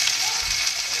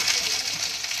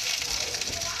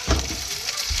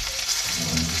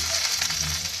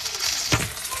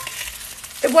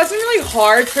 It wasn't really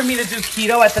hard for me to do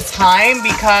keto at the time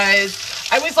because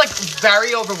I was like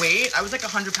very overweight. I was like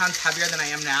 100 pounds heavier than I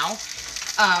am now.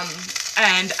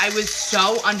 And I was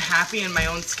so unhappy in my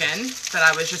own skin that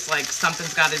I was just like,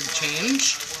 something's got to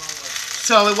change.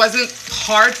 So it wasn't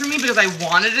hard for me because I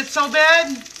wanted it so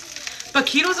bad. But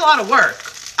keto is a lot of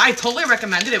work. I totally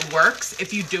recommend it. It works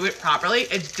if you do it properly.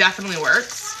 It definitely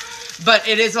works. But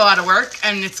it is a lot of work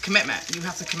and it's commitment. You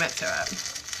have to commit to it.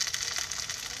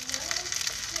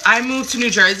 I moved to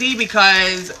New Jersey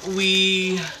because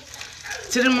we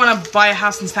didn't want to buy a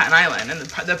house in Staten Island. And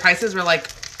the prices were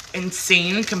like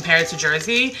insane compared to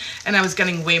Jersey. And I was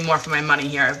getting way more for my money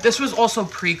here. This was also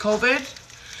pre-COVID.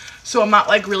 So I'm not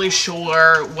like really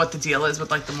sure what the deal is with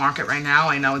like the market right now.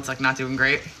 I know it's like not doing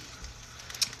great.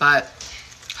 But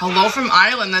hello from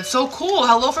Ireland. That's so cool.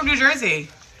 Hello from New Jersey.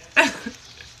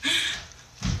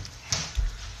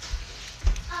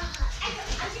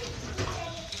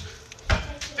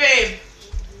 Babe.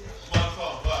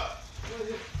 What?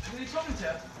 Who are you talking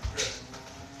to?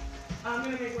 I'm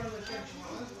gonna make one of the chips.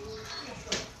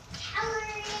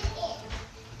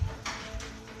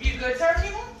 You good, Sarah?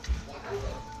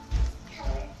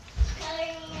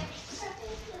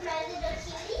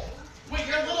 Wait,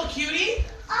 you're a little cutie? Yeah,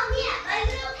 my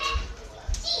little pet.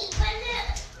 See, but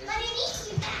it needs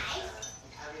you guys.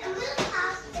 A little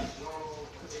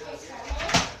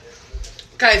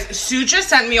Guys, Sue just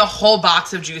sent me a whole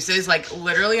box of juices. Like,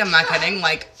 literally, I'm not kidding.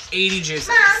 Like, 80 juices.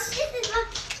 Mom, this is my...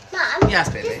 Mom. Yes,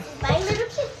 baby. This is my little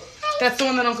kid. Hi. That's the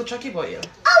one that Uncle Chucky bought you.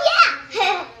 Oh,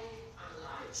 yeah.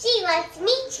 She wants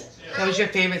me to. That was your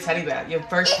favorite teddy bear. Your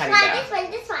first teddy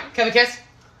bear. This one. Can we kiss?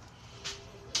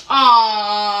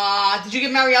 Aww. Did you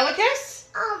give Mariella a kiss?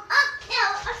 No,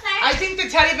 I'm sorry. I think the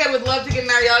teddy bear would love to give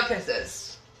Mariella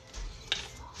kisses.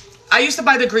 I used to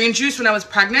buy the green juice when I was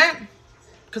pregnant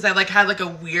because I like had like a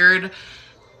weird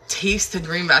taste to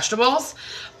green vegetables.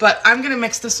 But I'm going to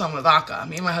mix this one with vodka.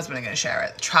 Me and my husband are going to share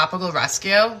it. Tropical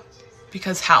Rescue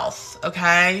because health,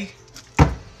 okay?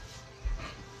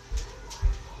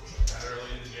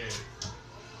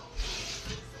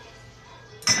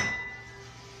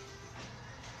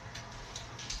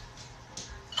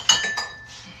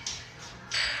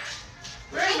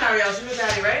 Marielle, she's with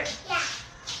Daddy, right? Yeah.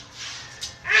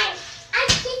 I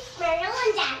kissed Marielle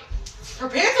and Daddy. Her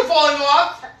pants are falling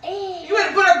off. You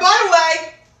better put her butt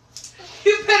away.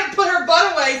 You better put her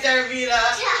butt away, Serafina.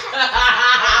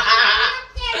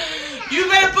 You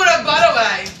better put her butt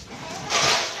away.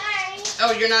 Sorry.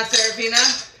 Oh, you're not Serafina?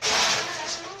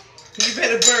 You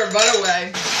better put her butt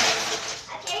away.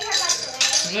 Okay, her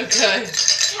butt away. Okay.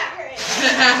 Sorry.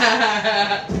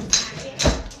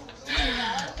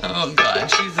 Oh God,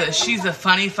 she's a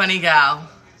funny gal.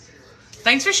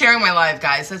 Thanks for sharing my live,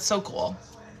 guys. That's so cool.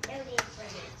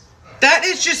 That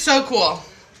is just so cool.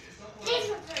 This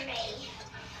one's for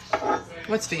me.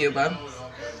 What's for you, bub?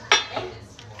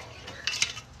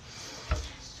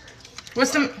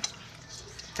 What's the...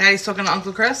 Daddy's talking to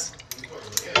Uncle Chris?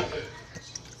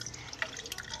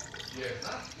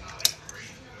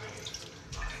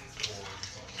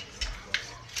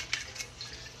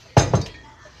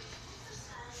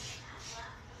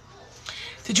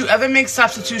 Did you ever make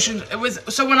substitutions?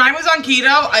 So when I was on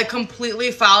keto, I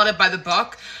completely followed it by the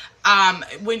book.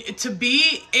 To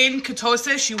be in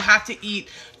ketosis, you have to eat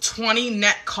 20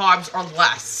 net carbs or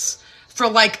less for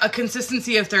like a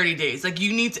consistency of 30 days. Like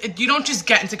you don't just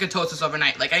get into ketosis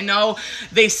overnight. Like I know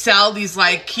they sell these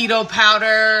like keto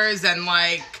powders and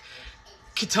like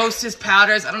ketosis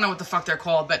powders. I don't know what the fuck they're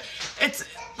called, but it's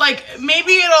like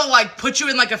maybe it'll like put you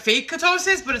in like a fake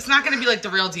ketosis, but it's not going to be like the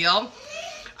real deal.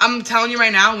 I'm telling you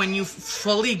right now, when you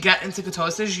fully get into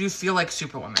ketosis, you feel like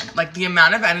Superwoman. Like the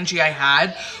amount of energy I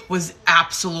had was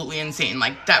absolutely insane.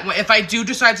 Like that, if I do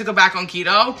decide to go back on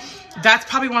keto, that's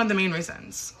probably one of the main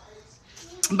reasons.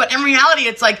 But in reality,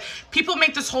 it's like people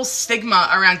make this whole stigma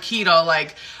around keto,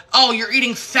 like, oh, you're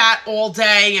eating fat all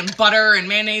day and butter and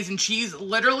mayonnaise and cheese.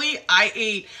 Literally, I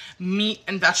ate meat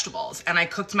and vegetables, and I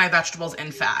cooked my vegetables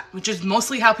in fat, which is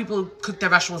mostly how people cook their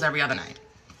vegetables every other night.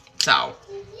 So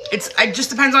it just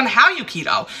depends on how you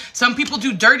keto. Some people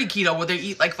do dirty keto where they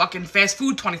eat like fucking fast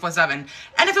food 24/7.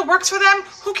 And if it works for them,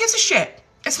 who gives a shit?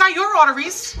 It's not your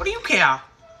arteries. What do you care?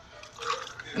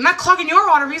 I'm not clogging your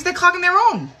arteries. They're clogging their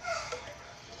own.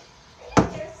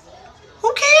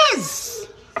 Who cares?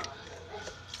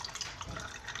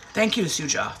 Thank you,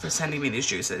 Suja, for sending me these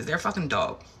juices. They're fucking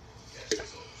dope.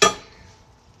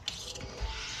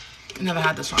 I never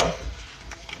had this one.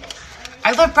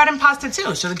 I love bread and pasta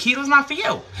too, so the keto's not for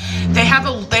you.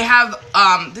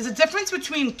 There's a difference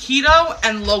between keto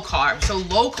and low carb. So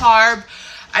low carb,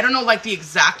 I don't know like the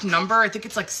exact number. I think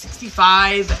it's like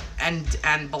 65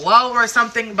 and below or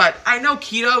something, but I know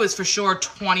keto is for sure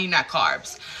 20 net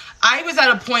carbs. I was at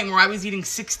a point where I was eating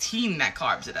 16 net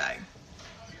carbs a day.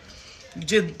 You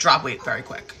did drop weight very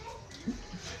quick.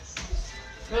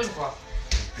 Oh!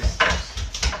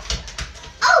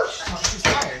 Oh, she's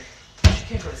tired. She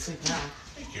can't go to sleep now.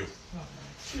 Thank you.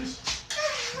 Let me just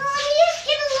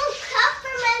get a little cup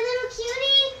for my little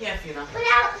cutie. Yeah, Fina.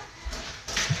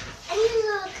 I need a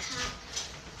little cup.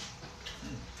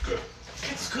 Good.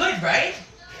 It's good, right?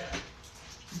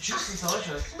 The juice is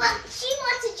delicious. But she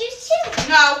wants a juice too.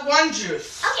 No, one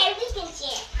juice. Okay, we can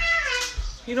share.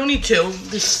 You don't need two.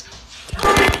 This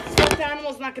stuffed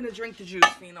animal's not going to drink the juice,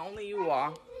 Fina. Only you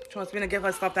are. She wants me to give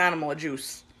her stuffed animal a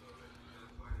juice.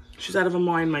 She's out of her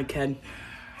mind, my kid.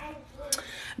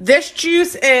 This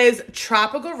juice is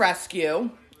Tropical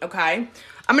Rescue, okay?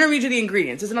 I'm going to read you the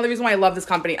ingredients. This is another reason why I love this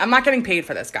company. I'm not getting paid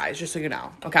for this, guys, just so you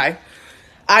know, okay?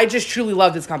 I just truly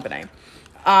love this company.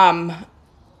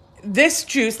 This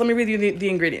juice, let me read you the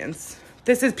ingredients.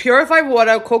 This is purified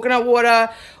water, coconut water,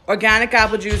 organic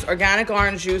apple juice, organic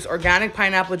orange juice, organic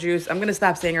pineapple juice. I'm going to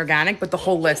stop saying organic, but the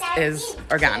whole list is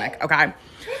organic, okay?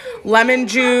 Lemon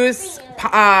juice,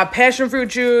 passion fruit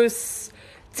juice,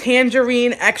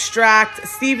 tangerine extract,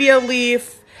 stevia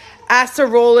leaf,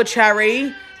 acerola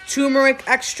cherry, turmeric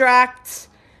extract,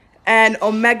 and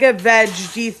omega veg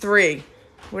D3.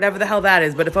 Whatever the hell that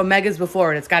is, but if omega's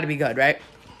before it, it's got to be good, right?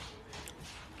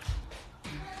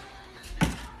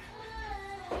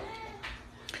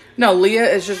 No, Leah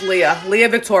is just Leah. Leah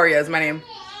Victoria is my name.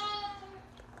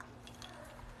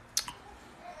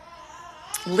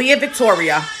 Leah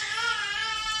Victoria.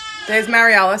 There's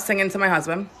Mariella singing to my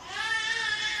husband.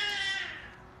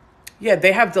 Yeah,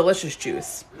 they have delicious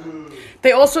juice.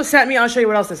 They also sent me, I'll show you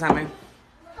what else they sent me.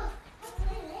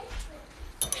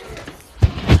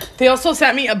 They also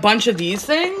sent me a bunch of these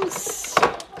things.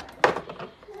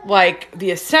 Like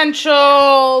the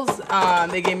essentials.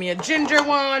 They gave me a ginger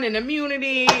one, an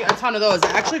immunity, a ton of those.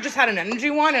 I actually just had an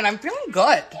energy one and I'm feeling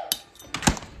good.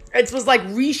 It was like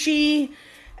reishi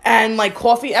and like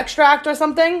coffee extract or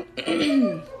something.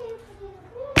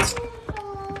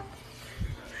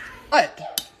 What?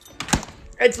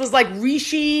 It was like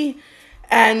reishi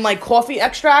and like coffee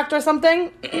extract or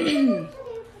something.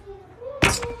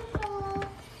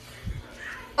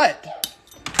 What?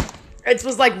 It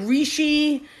was like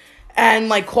reishi and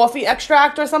like coffee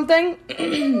extract or something.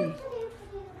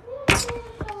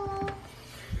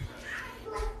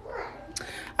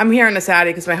 I'm hearing a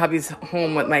Saturday because my hubby's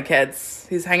home with my kids.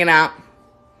 He's hanging out.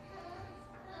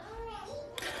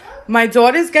 My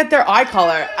daughters get their eye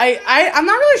color. I'm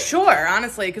not really sure,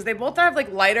 honestly, because they both have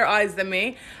like lighter eyes than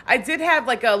me. I did have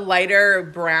like a lighter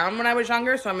brown when I was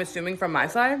younger, so I'm assuming from my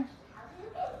side.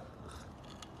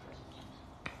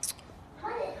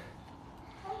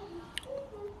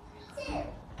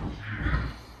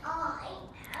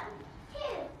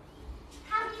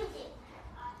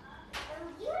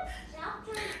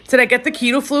 Did I get the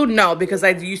keto flu? No, because I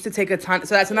used to take a ton.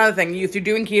 So that's another thing. If you're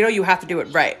doing keto, you have to do it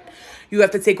right. You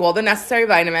have to take all the necessary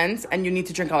vitamins, and you need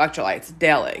to drink electrolytes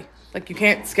daily. Like, you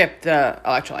can't skip the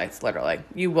electrolytes, literally.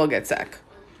 You will get sick.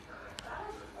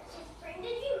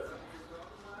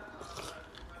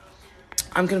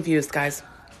 I'm confused, guys.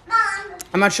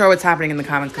 I'm not sure what's happening in the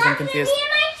comments because I'm confused. Can me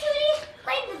and my cutie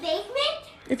play the basement?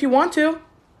 If you want to.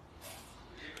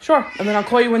 Sure. And then I'll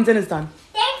call you when dinner's done.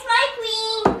 Thanks, my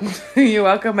queen. You're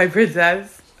welcome, my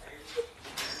princess.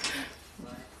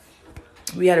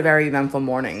 We had a very eventful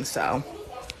morning, so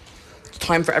it's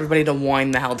time for everybody to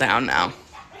wind the hell down now.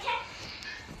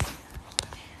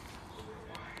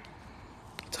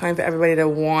 Time for everybody to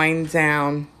wind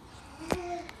down.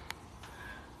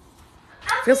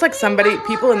 Feels like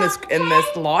people in this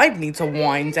live need to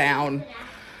wind down.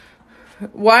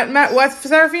 What, Matt? What,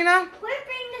 Serafina?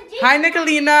 Hi,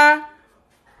 Nicolina.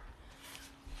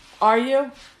 Are you?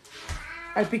 All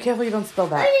right, be careful you don't spill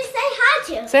Who that. did you say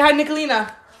hi to? Say hi,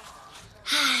 Nicolina.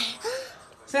 Hi.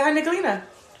 Say hi, Nicolina.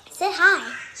 Say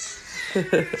hi.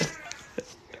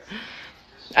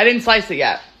 I didn't slice it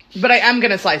yet, but I am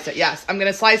gonna slice it. Yes, I'm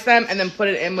gonna slice them and then put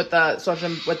it in with the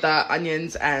sausage, with the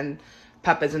onions and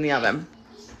peppers in the oven.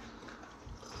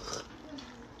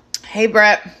 Hey,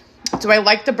 Brett. Do I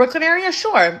like the Brooklyn area?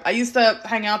 Sure. I used to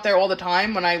hang out there all the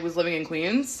time when I was living in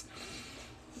Queens.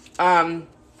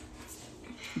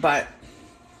 But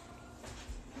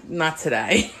not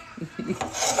today.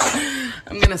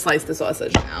 I'm gonna slice the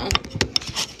sausage now.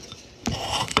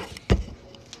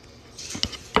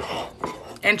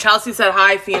 And Chelsea said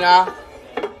hi, Fina.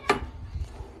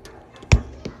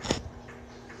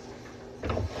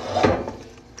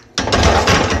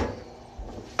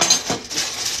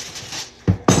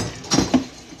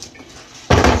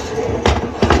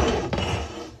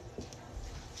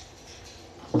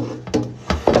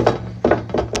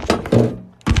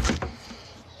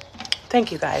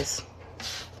 Thank you, guys.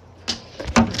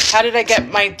 How did I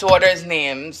get my daughter's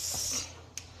names?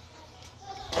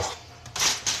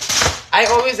 I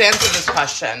always answer this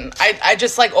question. I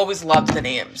just like always love the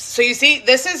names. So you see,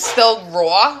 this is still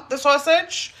raw, the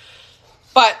sausage,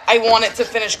 but I want it to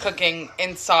finish cooking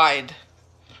inside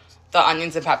the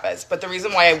onions and peppers. But the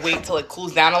reason why I wait till it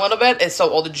cools down a little bit is so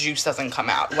all the juice doesn't come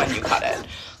out when you cut it.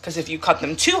 Because if you cut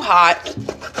them too hot,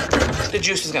 the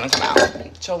juice is gonna come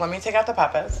out. So let me take out the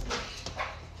peppers.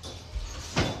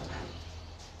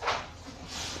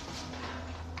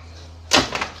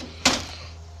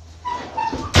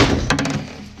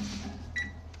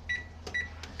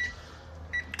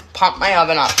 Pump my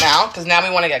oven up now, because now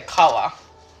we want to get color.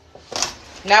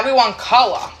 Now we want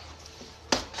color.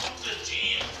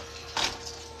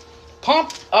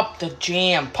 Pump up the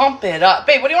jam. Pump it up.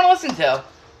 Babe, what do you want to listen to?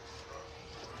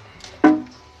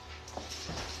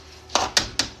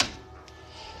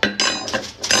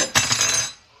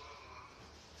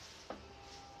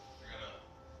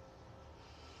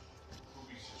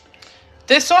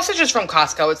 This sausage is from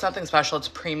Costco. It's nothing special. It's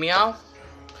premium.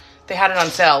 They had it on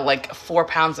sale, like 4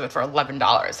 pounds of it for $11.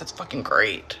 That's fucking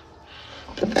great.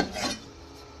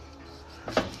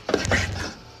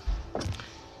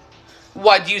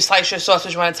 What, do you slice your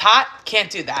sausage when it's hot? Can't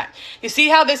do that. You see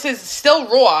how this is still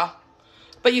raw,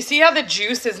 but you see how the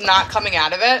juice is not coming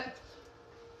out of it?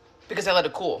 Because I let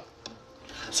it cool.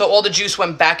 So all the juice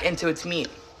went back into its meat.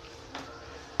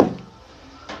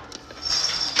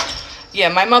 Yeah,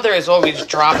 my mother is always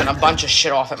dropping a bunch of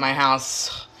shit off at my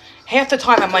house. Half the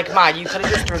time I'm like, Ma, you could have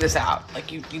just threw this out.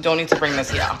 Like, you don't need to bring this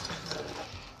here.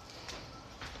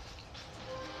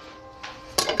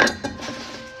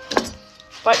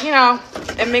 But, you know,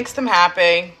 it makes them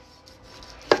happy.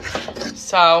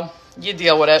 So, you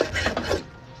deal with it.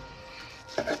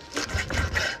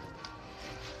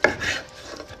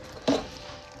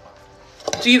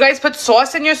 Do you guys put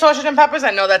sauce in your sausage and peppers?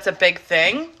 I know that's a big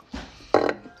thing.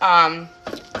 I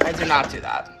do not do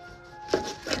that.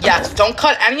 Yes, don't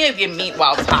cut any of your meat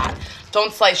while it's hot.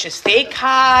 Don't slice your steak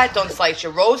hot. Don't slice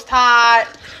your roast hot.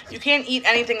 You can't eat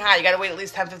anything hot. You gotta wait at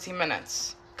least 10-15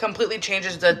 minutes. Completely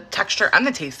changes the texture and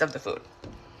the taste of the food.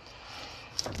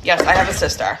 Yes, I have a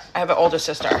sister. I have an older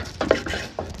sister.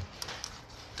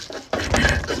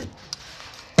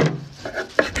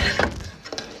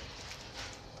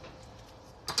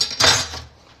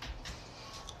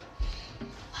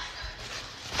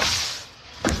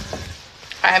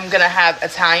 I'm gonna have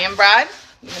Italian bread.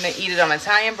 I'm gonna eat it on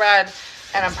Italian bread,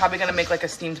 and I'm probably gonna make like a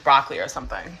steamed broccoli or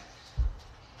something.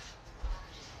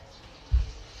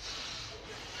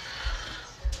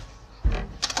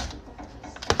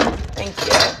 Thank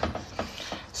you.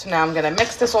 So now I'm gonna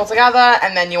mix this all together,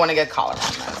 and then you wanna get color on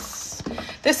this.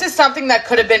 This is something that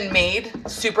could have been made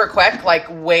super quick, like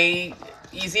way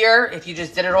easier if you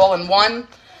just did it all in one,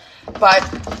 but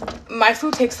my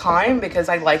food takes time because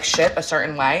I like shit a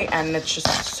certain way, and it's just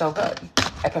so good.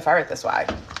 I prefer it this way.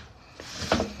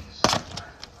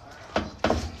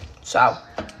 So,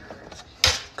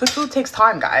 good food takes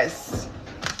time, guys.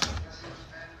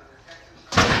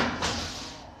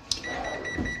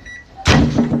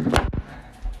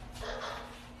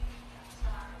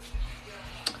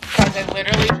 Guys, I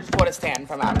literally just bought a stand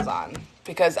from Amazon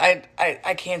because I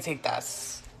can't take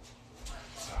this.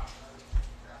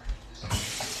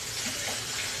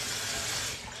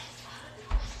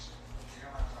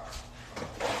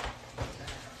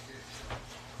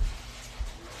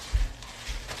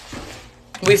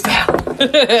 We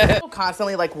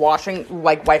constantly like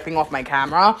wiping off my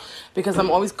camera because I'm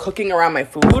always cooking around my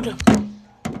food.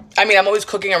 I mean, I'm always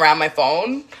cooking around my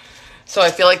phone. So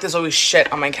I feel like there's always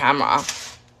shit on my camera.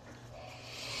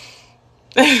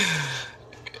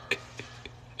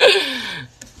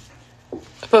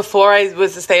 Before I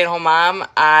was a stay-at-home mom,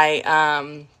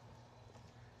 I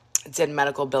did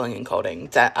medical billing and coding,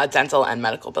 dental and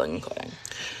medical billing and coding.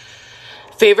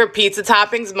 Favorite pizza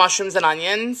toppings, mushrooms and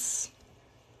onions.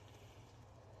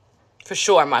 For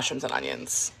sure, mushrooms and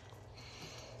onions.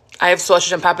 I have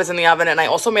sausage and peppers in the oven, and I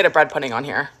also made a bread pudding on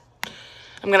here.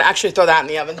 I'm going to actually throw that in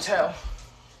the oven, too.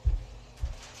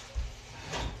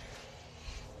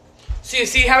 So you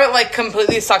see how it, like,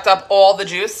 completely sucked up all the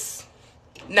juice?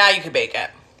 Now you can bake it.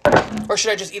 Or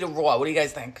should I just eat it raw? What do you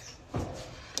guys think?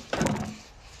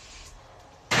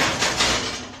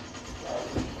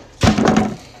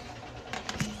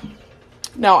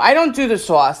 No, I don't do the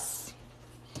sauce.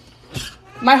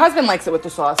 My husband likes it with the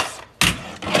sauce.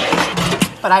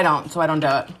 But I don't, so I don't do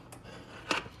it.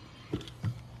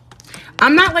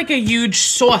 I'm not like a huge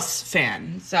sauce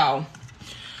fan, so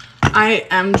I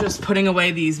am just putting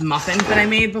away these muffins that I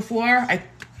made before. I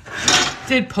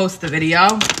did post the video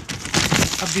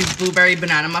of these blueberry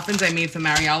banana muffins I made for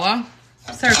Mariella.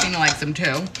 Serafina likes them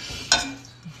too.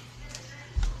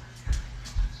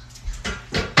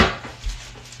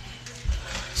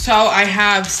 So I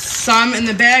have some in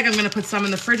the bag. I'm going to put some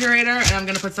in the refrigerator, and I'm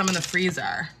going to put some in the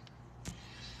freezer.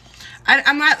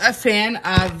 I'm not a fan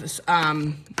of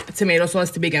tomato sauce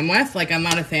to begin with. Like, I'm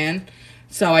not a fan.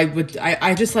 So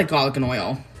I just like garlic and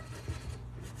oil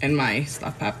in my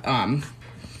stuffed pepper.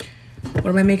 What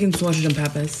am I making? Sausage and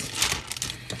peppers.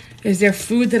 Is there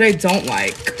food that I don't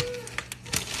like?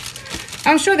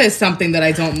 I'm sure there's something that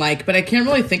I don't like, but I can't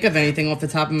really think of anything off the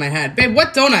top of my head. Babe,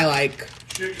 what don't I like?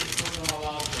 Chicken from the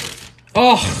halal place.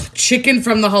 Oh, chicken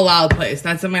from the halal place.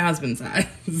 That's what my husband says.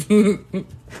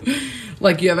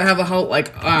 Like, you ever have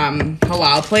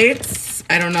halal plates?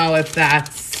 I don't know if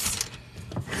that's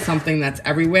something that's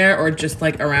everywhere or just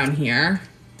like around here.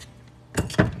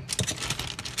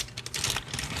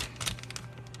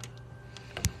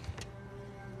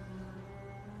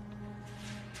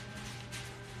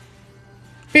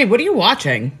 Babe, what are you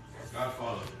watching?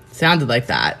 Godfather. Sounded like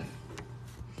that.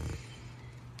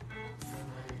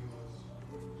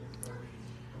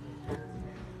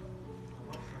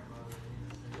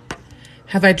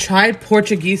 Have I tried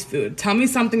Portuguese food? Tell me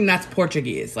something that's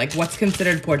Portuguese. Like, what's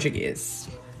considered Portuguese?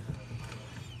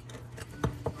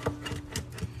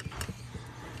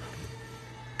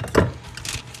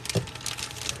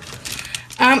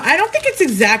 I don't think it's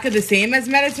exactly the same as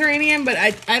Mediterranean, but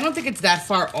I don't think it's that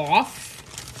far off.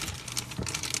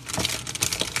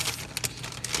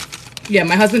 Yeah,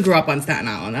 my husband grew up on Staten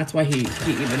Island. That's why he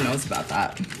even knows about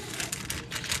that.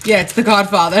 Yeah, it's The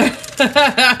Godfather.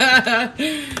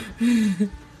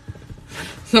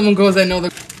 Someone goes, I know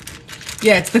the...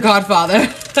 Yeah, it's The Godfather.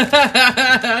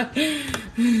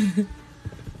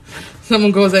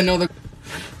 Someone goes, I know the...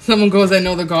 Someone goes, I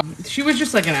know the God... She was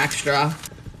just like an extra.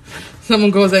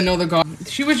 Someone goes, I know the God...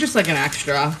 She was just like an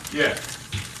extra. Yeah.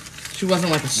 She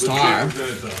wasn't like a star.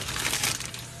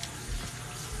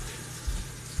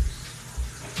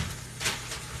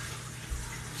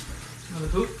 Another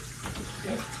poop?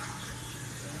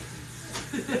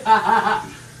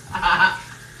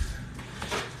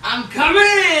 I'm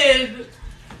coming!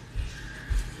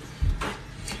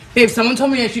 Babe, someone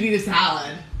told me I should eat a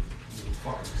salad.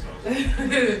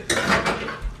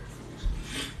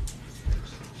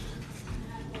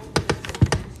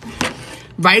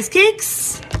 Rice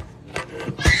cakes?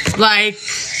 Like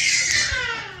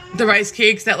the rice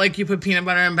cakes that like you put peanut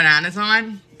butter and bananas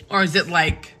on? Or is it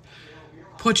like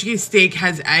Portuguese steak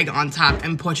has egg on top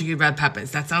and Portuguese red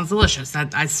peppers? That sounds delicious.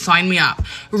 That sign me up.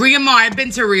 Ria Mar, I've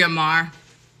been to Ria Mar.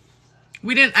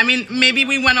 We didn't, I mean, maybe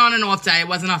we went on an off day. It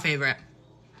wasn't our favorite.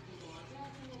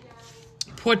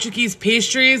 Portuguese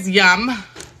pastries, yum.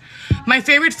 My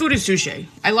favorite food is sushi.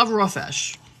 I love raw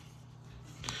fish.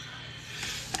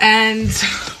 And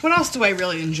what else do I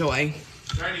really enjoy?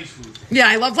 Chinese food. Yeah,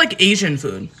 I love like Asian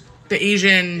food. The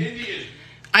Asian. Indian.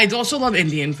 I also love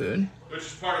Indian food. Which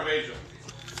is part of Asia.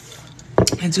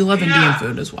 I do love Indian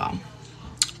food as well.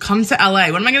 Come to LA.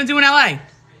 What am I going to do in LA?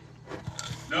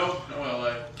 No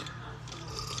LA.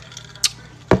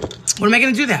 What am I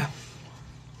going to do there?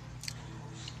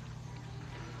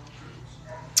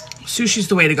 Sushi's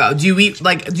the way to go. Do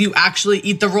you actually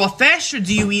eat the raw fish or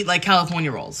do you eat like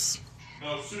California rolls?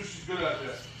 No, sushi's good out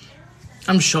there.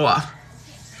 I'm sure.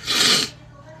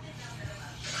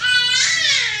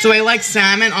 Do I like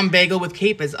salmon on bagel with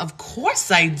capers? Of course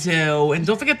I do. And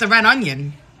don't forget the red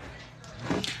onion.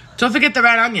 Don't forget the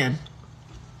red onion.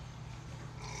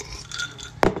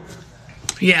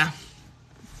 Yeah.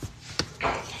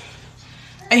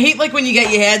 I hate like when you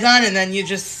get your hair done and then you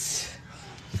just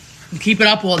keep it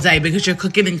up all day because you're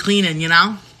cooking and cleaning, you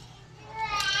know?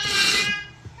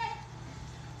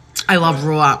 I love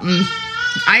raw.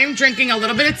 I am drinking a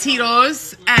little bit of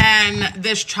Tito's and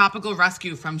this Tropical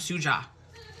Rescue from Suja.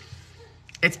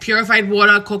 It's purified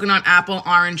water, coconut, apple,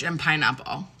 orange, and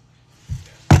pineapple.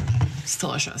 It's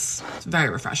delicious. It's very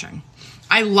refreshing.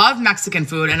 I love Mexican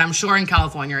food, and I'm sure in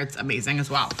California it's amazing as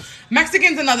well.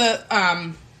 Mexican's another,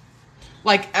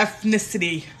 like,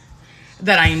 ethnicity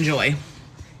that I enjoy.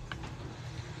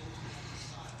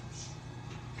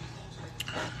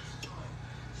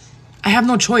 I have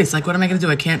no choice. Like, what am I gonna do?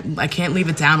 I can't leave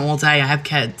it down all day. I have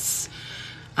kids.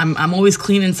 I'm always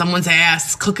cleaning someone's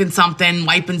ass, cooking something,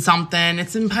 wiping something.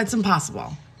 It's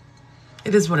impossible.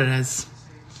 It is what it is.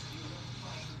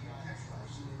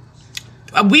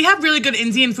 We have really good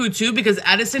Indian food too because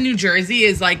Edison, New Jersey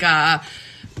is like a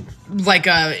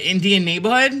Indian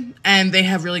neighborhood, and they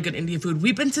have really good Indian food.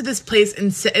 We've been to this place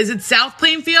is it South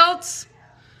Plainfield?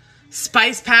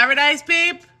 Spice Paradise,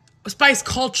 babe? Spice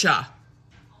Culture.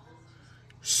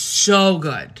 So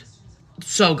good.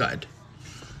 So good.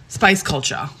 Spice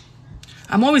Culture.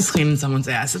 I'm always cleaning someone's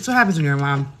ass. That's what happens when you're a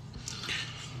mom.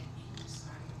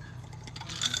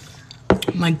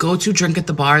 My go-to drink at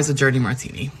the bar is a dirty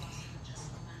martini.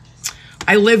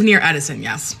 I live near Edison,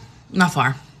 yes. Not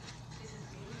far.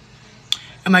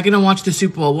 Am I going to watch the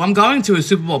Super Bowl? Well, I'm going to a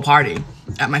Super Bowl party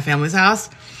at my family's house,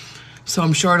 so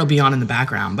I'm sure it'll be on in the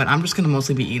background, but I'm just going to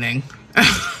mostly be eating.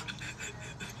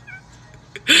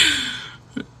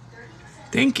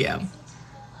 Thank you.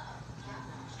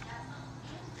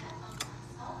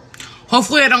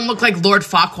 Hopefully I don't look like Lord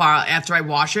Farquaad after I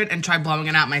wash it and try blowing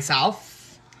it out myself.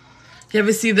 You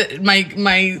ever see the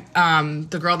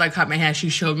girl that cut my hair? She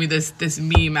showed me this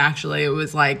meme. Actually, it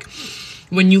was like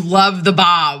when you love the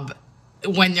bob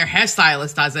when your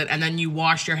hairstylist does it, and then you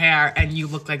wash your hair and you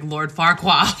look like Lord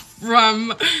Farquaad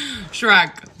from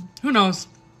Shrek. Who knows?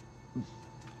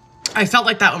 I felt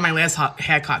like that with my last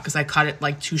haircut because I cut it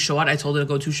like too short. I told her to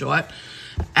go too short,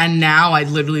 and now I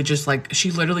literally just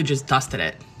she literally just dusted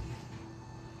it.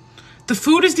 The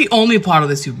food is the only part of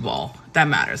the Super Bowl that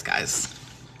matters, guys.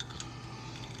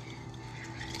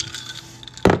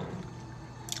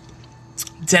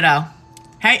 Ditto.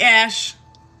 Hey, Ash.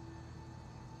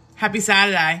 Happy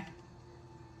Saturday.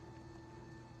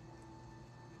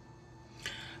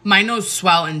 My nose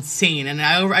swelled insane, and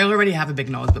I already have a big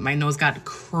nose, but my nose got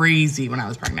crazy when I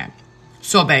was pregnant.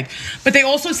 So big. But they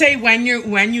also say when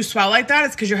you swell like that,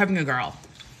 it's because you're having a girl.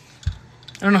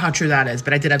 I don't know how true that is,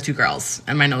 but I did have 2 girls,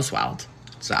 and my nose swelled.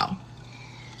 So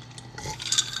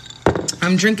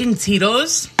I'm drinking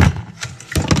Tito's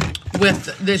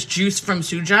with this juice from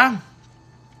Suja.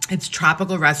 It's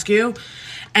Tropical Rescue,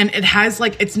 and it has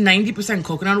it's 90%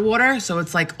 coconut water, so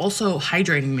it's also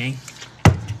hydrating me.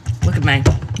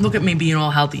 Look at me being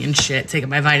all healthy and shit, taking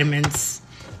my vitamins.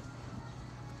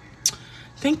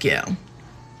 Thank you.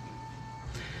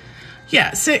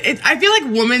 Yeah, so I feel like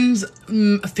women's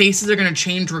faces are going to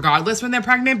change regardless when they're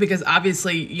pregnant because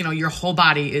obviously, your whole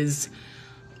body is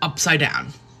upside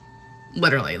down.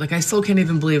 Literally. I still can't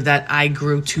even believe that I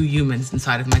grew 2 humans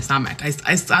inside of my stomach.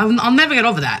 I'll never get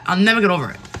over that. I'll never get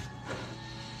over it.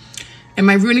 Am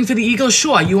I rooting for the Eagles?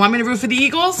 Sure. You want me to root for the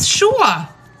Eagles? Sure.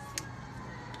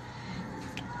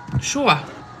 Sure.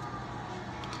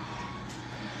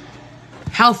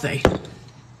 Healthy.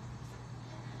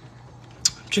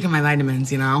 Drinking my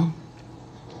vitamins,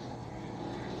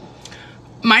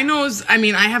 My nose, I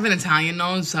have an Italian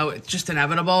nose, so it's just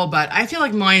inevitable, but I feel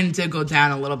like mine did go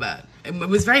down a little bit. It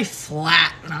was very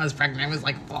flat when I was pregnant. It was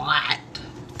flat.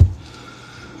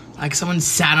 Like someone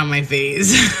sat on my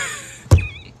face.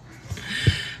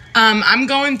 I'm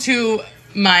going to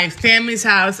my family's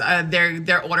house.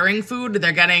 They're ordering food.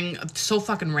 They're getting so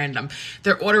fucking random.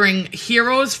 They're ordering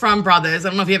Heroes from Brothers. I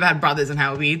don't know if you ever had Brothers in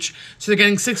Howard Beach. So they're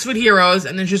getting 6-foot Heroes,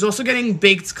 and then she's also getting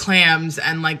baked clams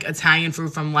and Italian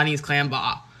food from Lenny's Clam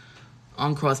Bar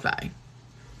on Cross Bay.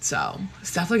 So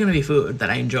it's definitely gonna be food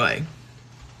that I enjoy.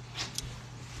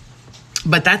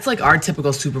 But that's our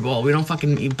typical Super Bowl. We don't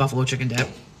fucking eat buffalo chicken dip.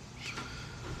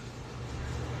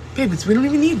 Babe, we don't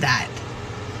even need that.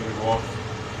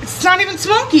 It's not even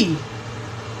smoky.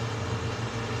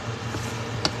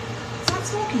 It's not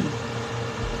smoky.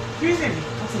 Here's baby.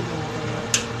 I'll take the water.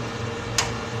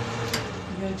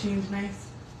 You gotta change nice.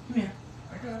 Come here.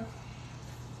 I got it.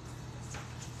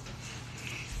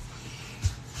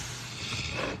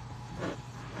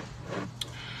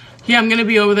 Yeah, I'm gonna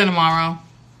be over there tomorrow.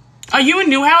 Are you in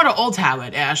New Howard or Old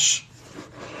Howard, Ash?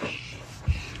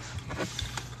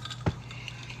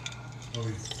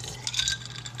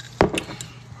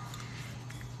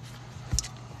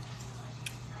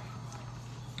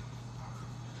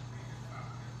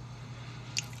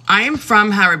 I am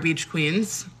from Howard Beach,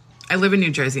 Queens. I live in New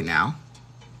Jersey now.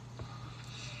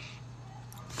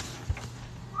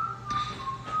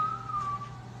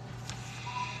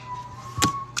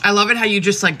 I love it how you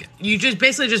just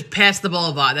basically just passed the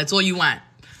boulevard. That's all you went.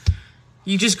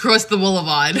 You just crossed the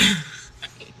boulevard.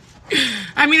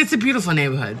 I mean, it's a beautiful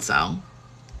neighborhood, so,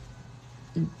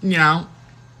 you know,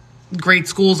 great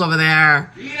schools over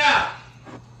there. Yeah.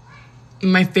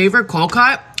 My favorite cold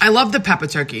cut, I love the pepper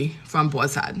turkey from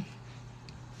Boar's Head.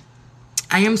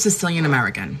 I am Sicilian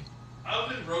American.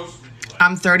 Oven roasted you like.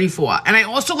 I'm 34. And I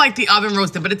also like the oven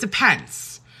roasted, but it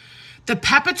depends. The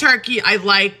pepper turkey I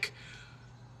like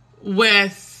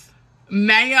with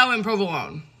mayo and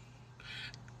provolone.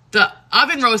 The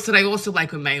oven roasted I also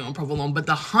like with mayo and provolone, but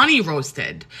the honey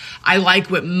roasted I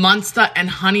like with Munster and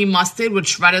honey mustard with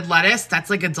shredded lettuce. That's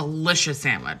like a delicious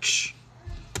sandwich.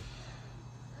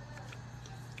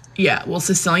 Yeah, well,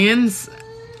 Sicilians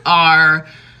are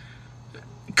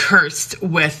cursed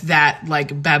with that,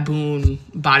 like, baboon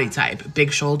body type.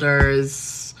 Big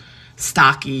shoulders,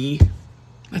 stocky.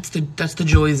 That's the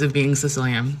joys of being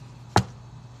Sicilian.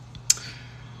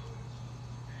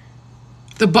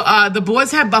 The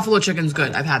Boar's Head buffalo chicken's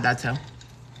good. I've had that too.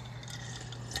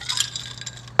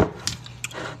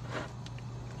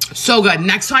 So good.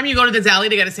 Next time you go to the deli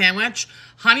to get a sandwich,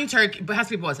 honey turkey, but it has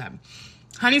to be Boar's Head.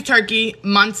 Honey turkey,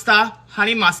 Munster,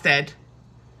 honey mustard,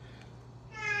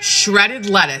 shredded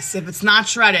lettuce. If it's not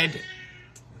shredded,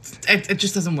 it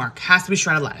just doesn't work. Has to be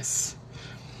shredded lettuce.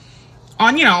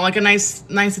 On, you know, like a nice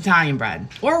Italian bread.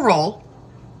 Or a roll.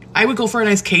 I would go for a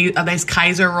nice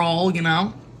Kaiser roll, you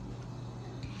know.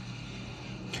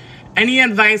 Any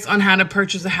advice on how to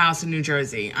purchase a house in New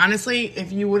Jersey? Honestly,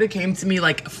 if you would have came to me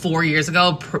like 4 years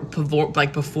ago,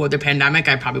 before the pandemic,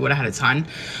 I probably would have had a ton.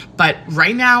 But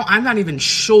right now, I'm not even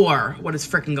sure what is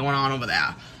freaking going on over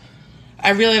there.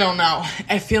 I really don't know.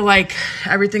 I feel like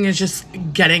everything is just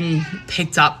getting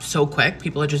picked up so quick.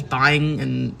 People are just buying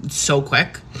and so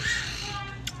quick.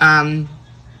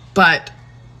 But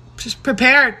just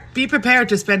be prepared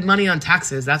to spend money on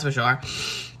taxes, that's for sure.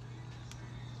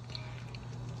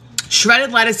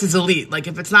 Shredded lettuce is elite. Like,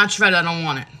 if it's not shredded, I don't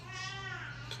want it.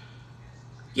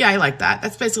 Yeah, I like that.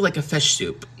 That's basically like a fish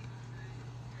soup.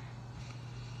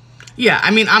 Yeah,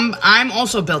 I mean, I'm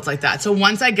also built like that. So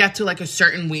once I get to like a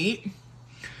certain weight,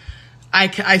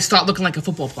 I start looking like a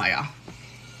football player.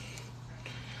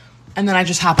 And then I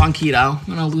just hop on keto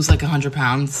and I'll lose like 100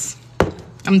 pounds.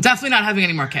 I'm definitely not having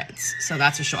any more kids, so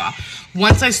that's for sure.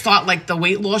 Once I start like the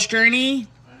weight loss journey,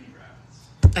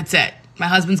 that's it. My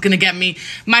husband's gonna get me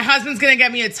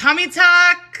a tummy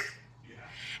tuck,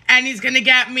 and he's gonna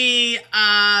get me,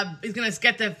 he's gonna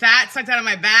get the fat sucked out of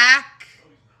my back,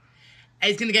 and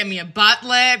he's gonna get me a butt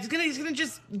lift. He's gonna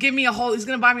just give me he's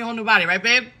gonna buy me a whole new body, right,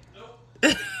 babe?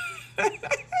 Nope.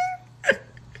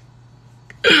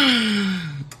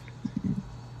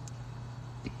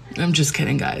 I'm just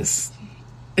kidding, guys.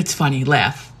 It's funny,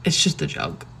 laugh. It's just a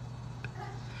joke.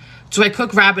 Do I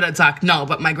cook rabbit or duck? No,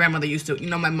 but my grandmother used to. You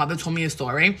know, my mother told me a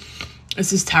story.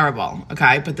 This is terrible,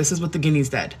 okay? But this is what the guineas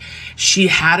did. She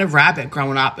had a rabbit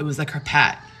growing up. It was like her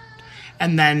pet.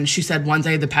 And then she said one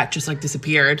day the pet just like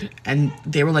disappeared. And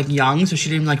they were like young, so she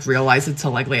didn't like realize it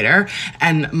till like later.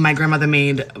 And my grandmother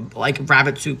made like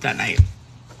rabbit soup that night.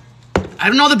 I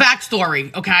don't know the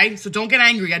backstory, okay? So don't get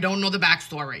angry. I don't know the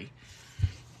backstory.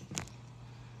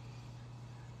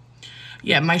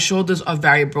 Yeah, my shoulders are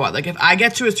very broad. Like, if I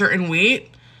get to a certain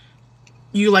weight,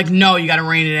 you, like, know you gotta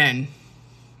rein it in.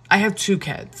 I have 2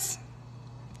 kids.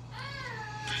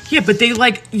 Yeah, but they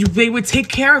would take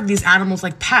care of these animals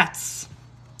like pets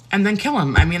and then kill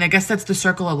them. I mean, I guess that's the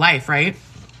circle of life, right?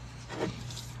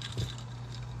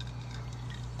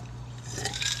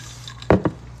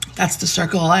 That's the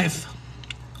circle of life.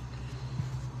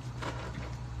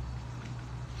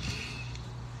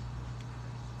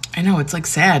 I know, it's, like,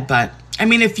 sad, but... I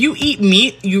mean, if you eat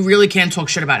meat, you really can't talk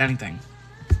shit about anything.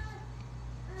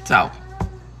 So.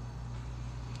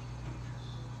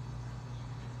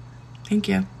 Thank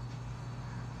you.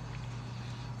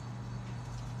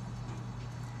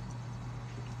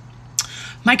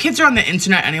 My kids are on the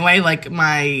internet anyway. Like,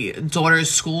 my daughter's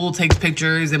school takes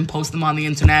pictures and posts them on the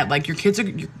internet. Like, your kids are...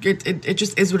 It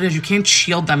just is what it is. You can't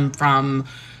shield them from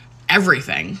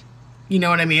everything. You know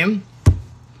what I mean?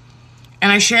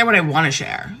 And I share what I want to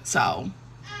share, so.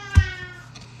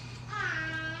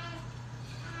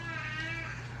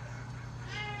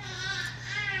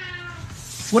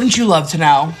 Wouldn't you love to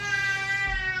know?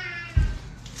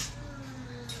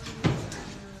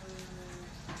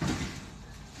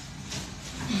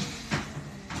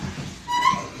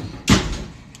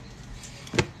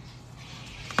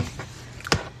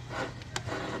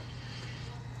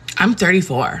 I'm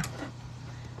 34.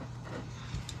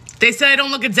 They said I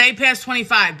don't look a day past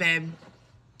 25, babe.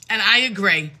 And I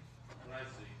agree.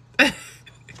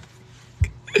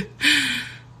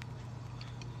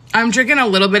 I'm drinking a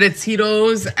little bit of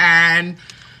Tito's and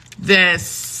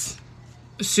this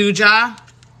Suja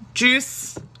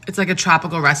juice. It's like a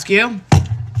tropical rescue.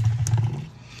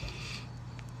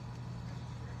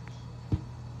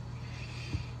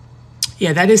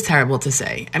 Yeah, that is terrible to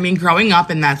say. I mean, growing up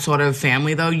in that sort of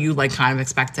family, though, you like kind of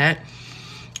expect it.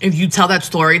 If you tell that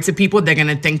story to people, they're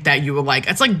gonna think that you were like,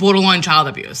 it's like borderline child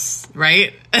abuse,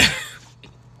 right?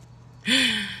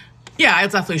 Yeah, I'll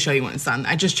definitely show you when it's done.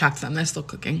 I just checked them. They're still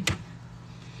cooking.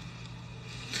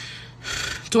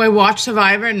 Do I watch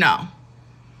Survivor? No,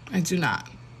 I do not.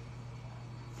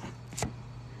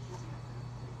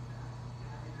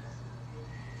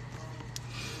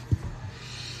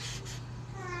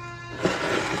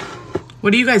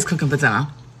 What are you guys cooking for dinner?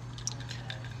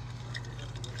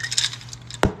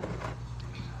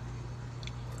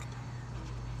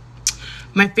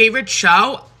 My favorite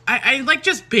show? I like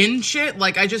just binge shit.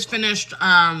 Like I just finished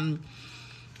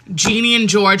Jeannie and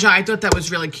Georgia. I thought that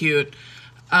was really cute.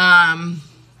 I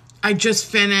just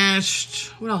finished,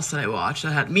 what else did I watch?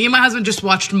 Me and my husband just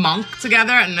watched Monk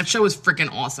together, and that show was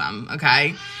freaking awesome,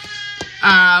 okay?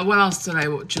 What else did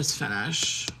I just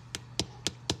finish?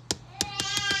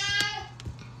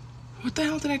 What the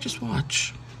hell did I just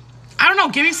watch? I don't know.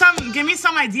 Give me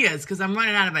some ideas, because I'm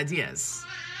running out of ideas.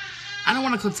 I don't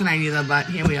want to cook tonight either, but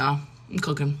here we are. I'm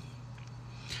cooking.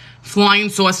 Flying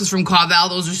saucers from Carvel.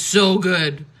 Those are so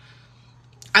good.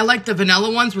 I like the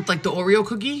vanilla ones with like the Oreo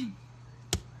cookie.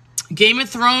 Game of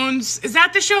Thrones. Is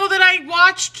that the show that I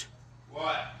watched?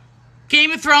 What?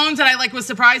 Game of Thrones that I like was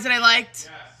surprised that I liked?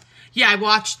 Yes. Yeah, I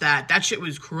watched that. That shit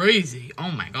was crazy.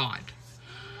 Oh my God.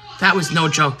 That was no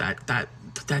joke, that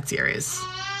series.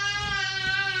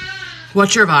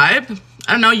 What's your vibe?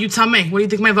 I don't know. You tell me. What do you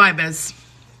think my vibe is?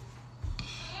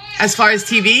 As far as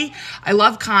TV, I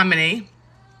love comedy.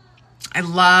 I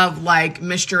love like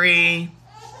mystery.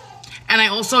 And I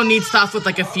also need stuff with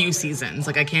like a few seasons.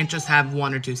 Like I can't just have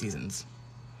 1 or 2 seasons.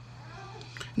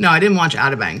 No, I didn't watch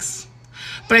Outer Banks.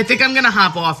 But I think I'm going to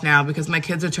hop off now because my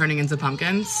kids are turning into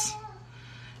pumpkins.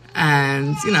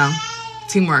 And, you know,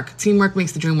 teamwork. Teamwork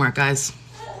makes the dream work, guys.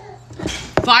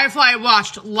 Firefly I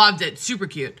watched. Loved it. Super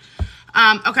cute.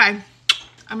 Okay.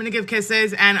 I'm going to give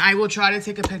kisses, and I will try to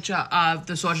take a picture of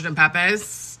the sausage and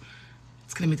peppers.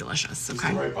 It's going to be delicious,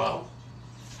 okay? Right, Bob.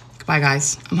 Goodbye,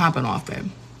 guys. I'm hopping off, babe.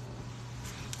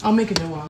 I'll make a new one.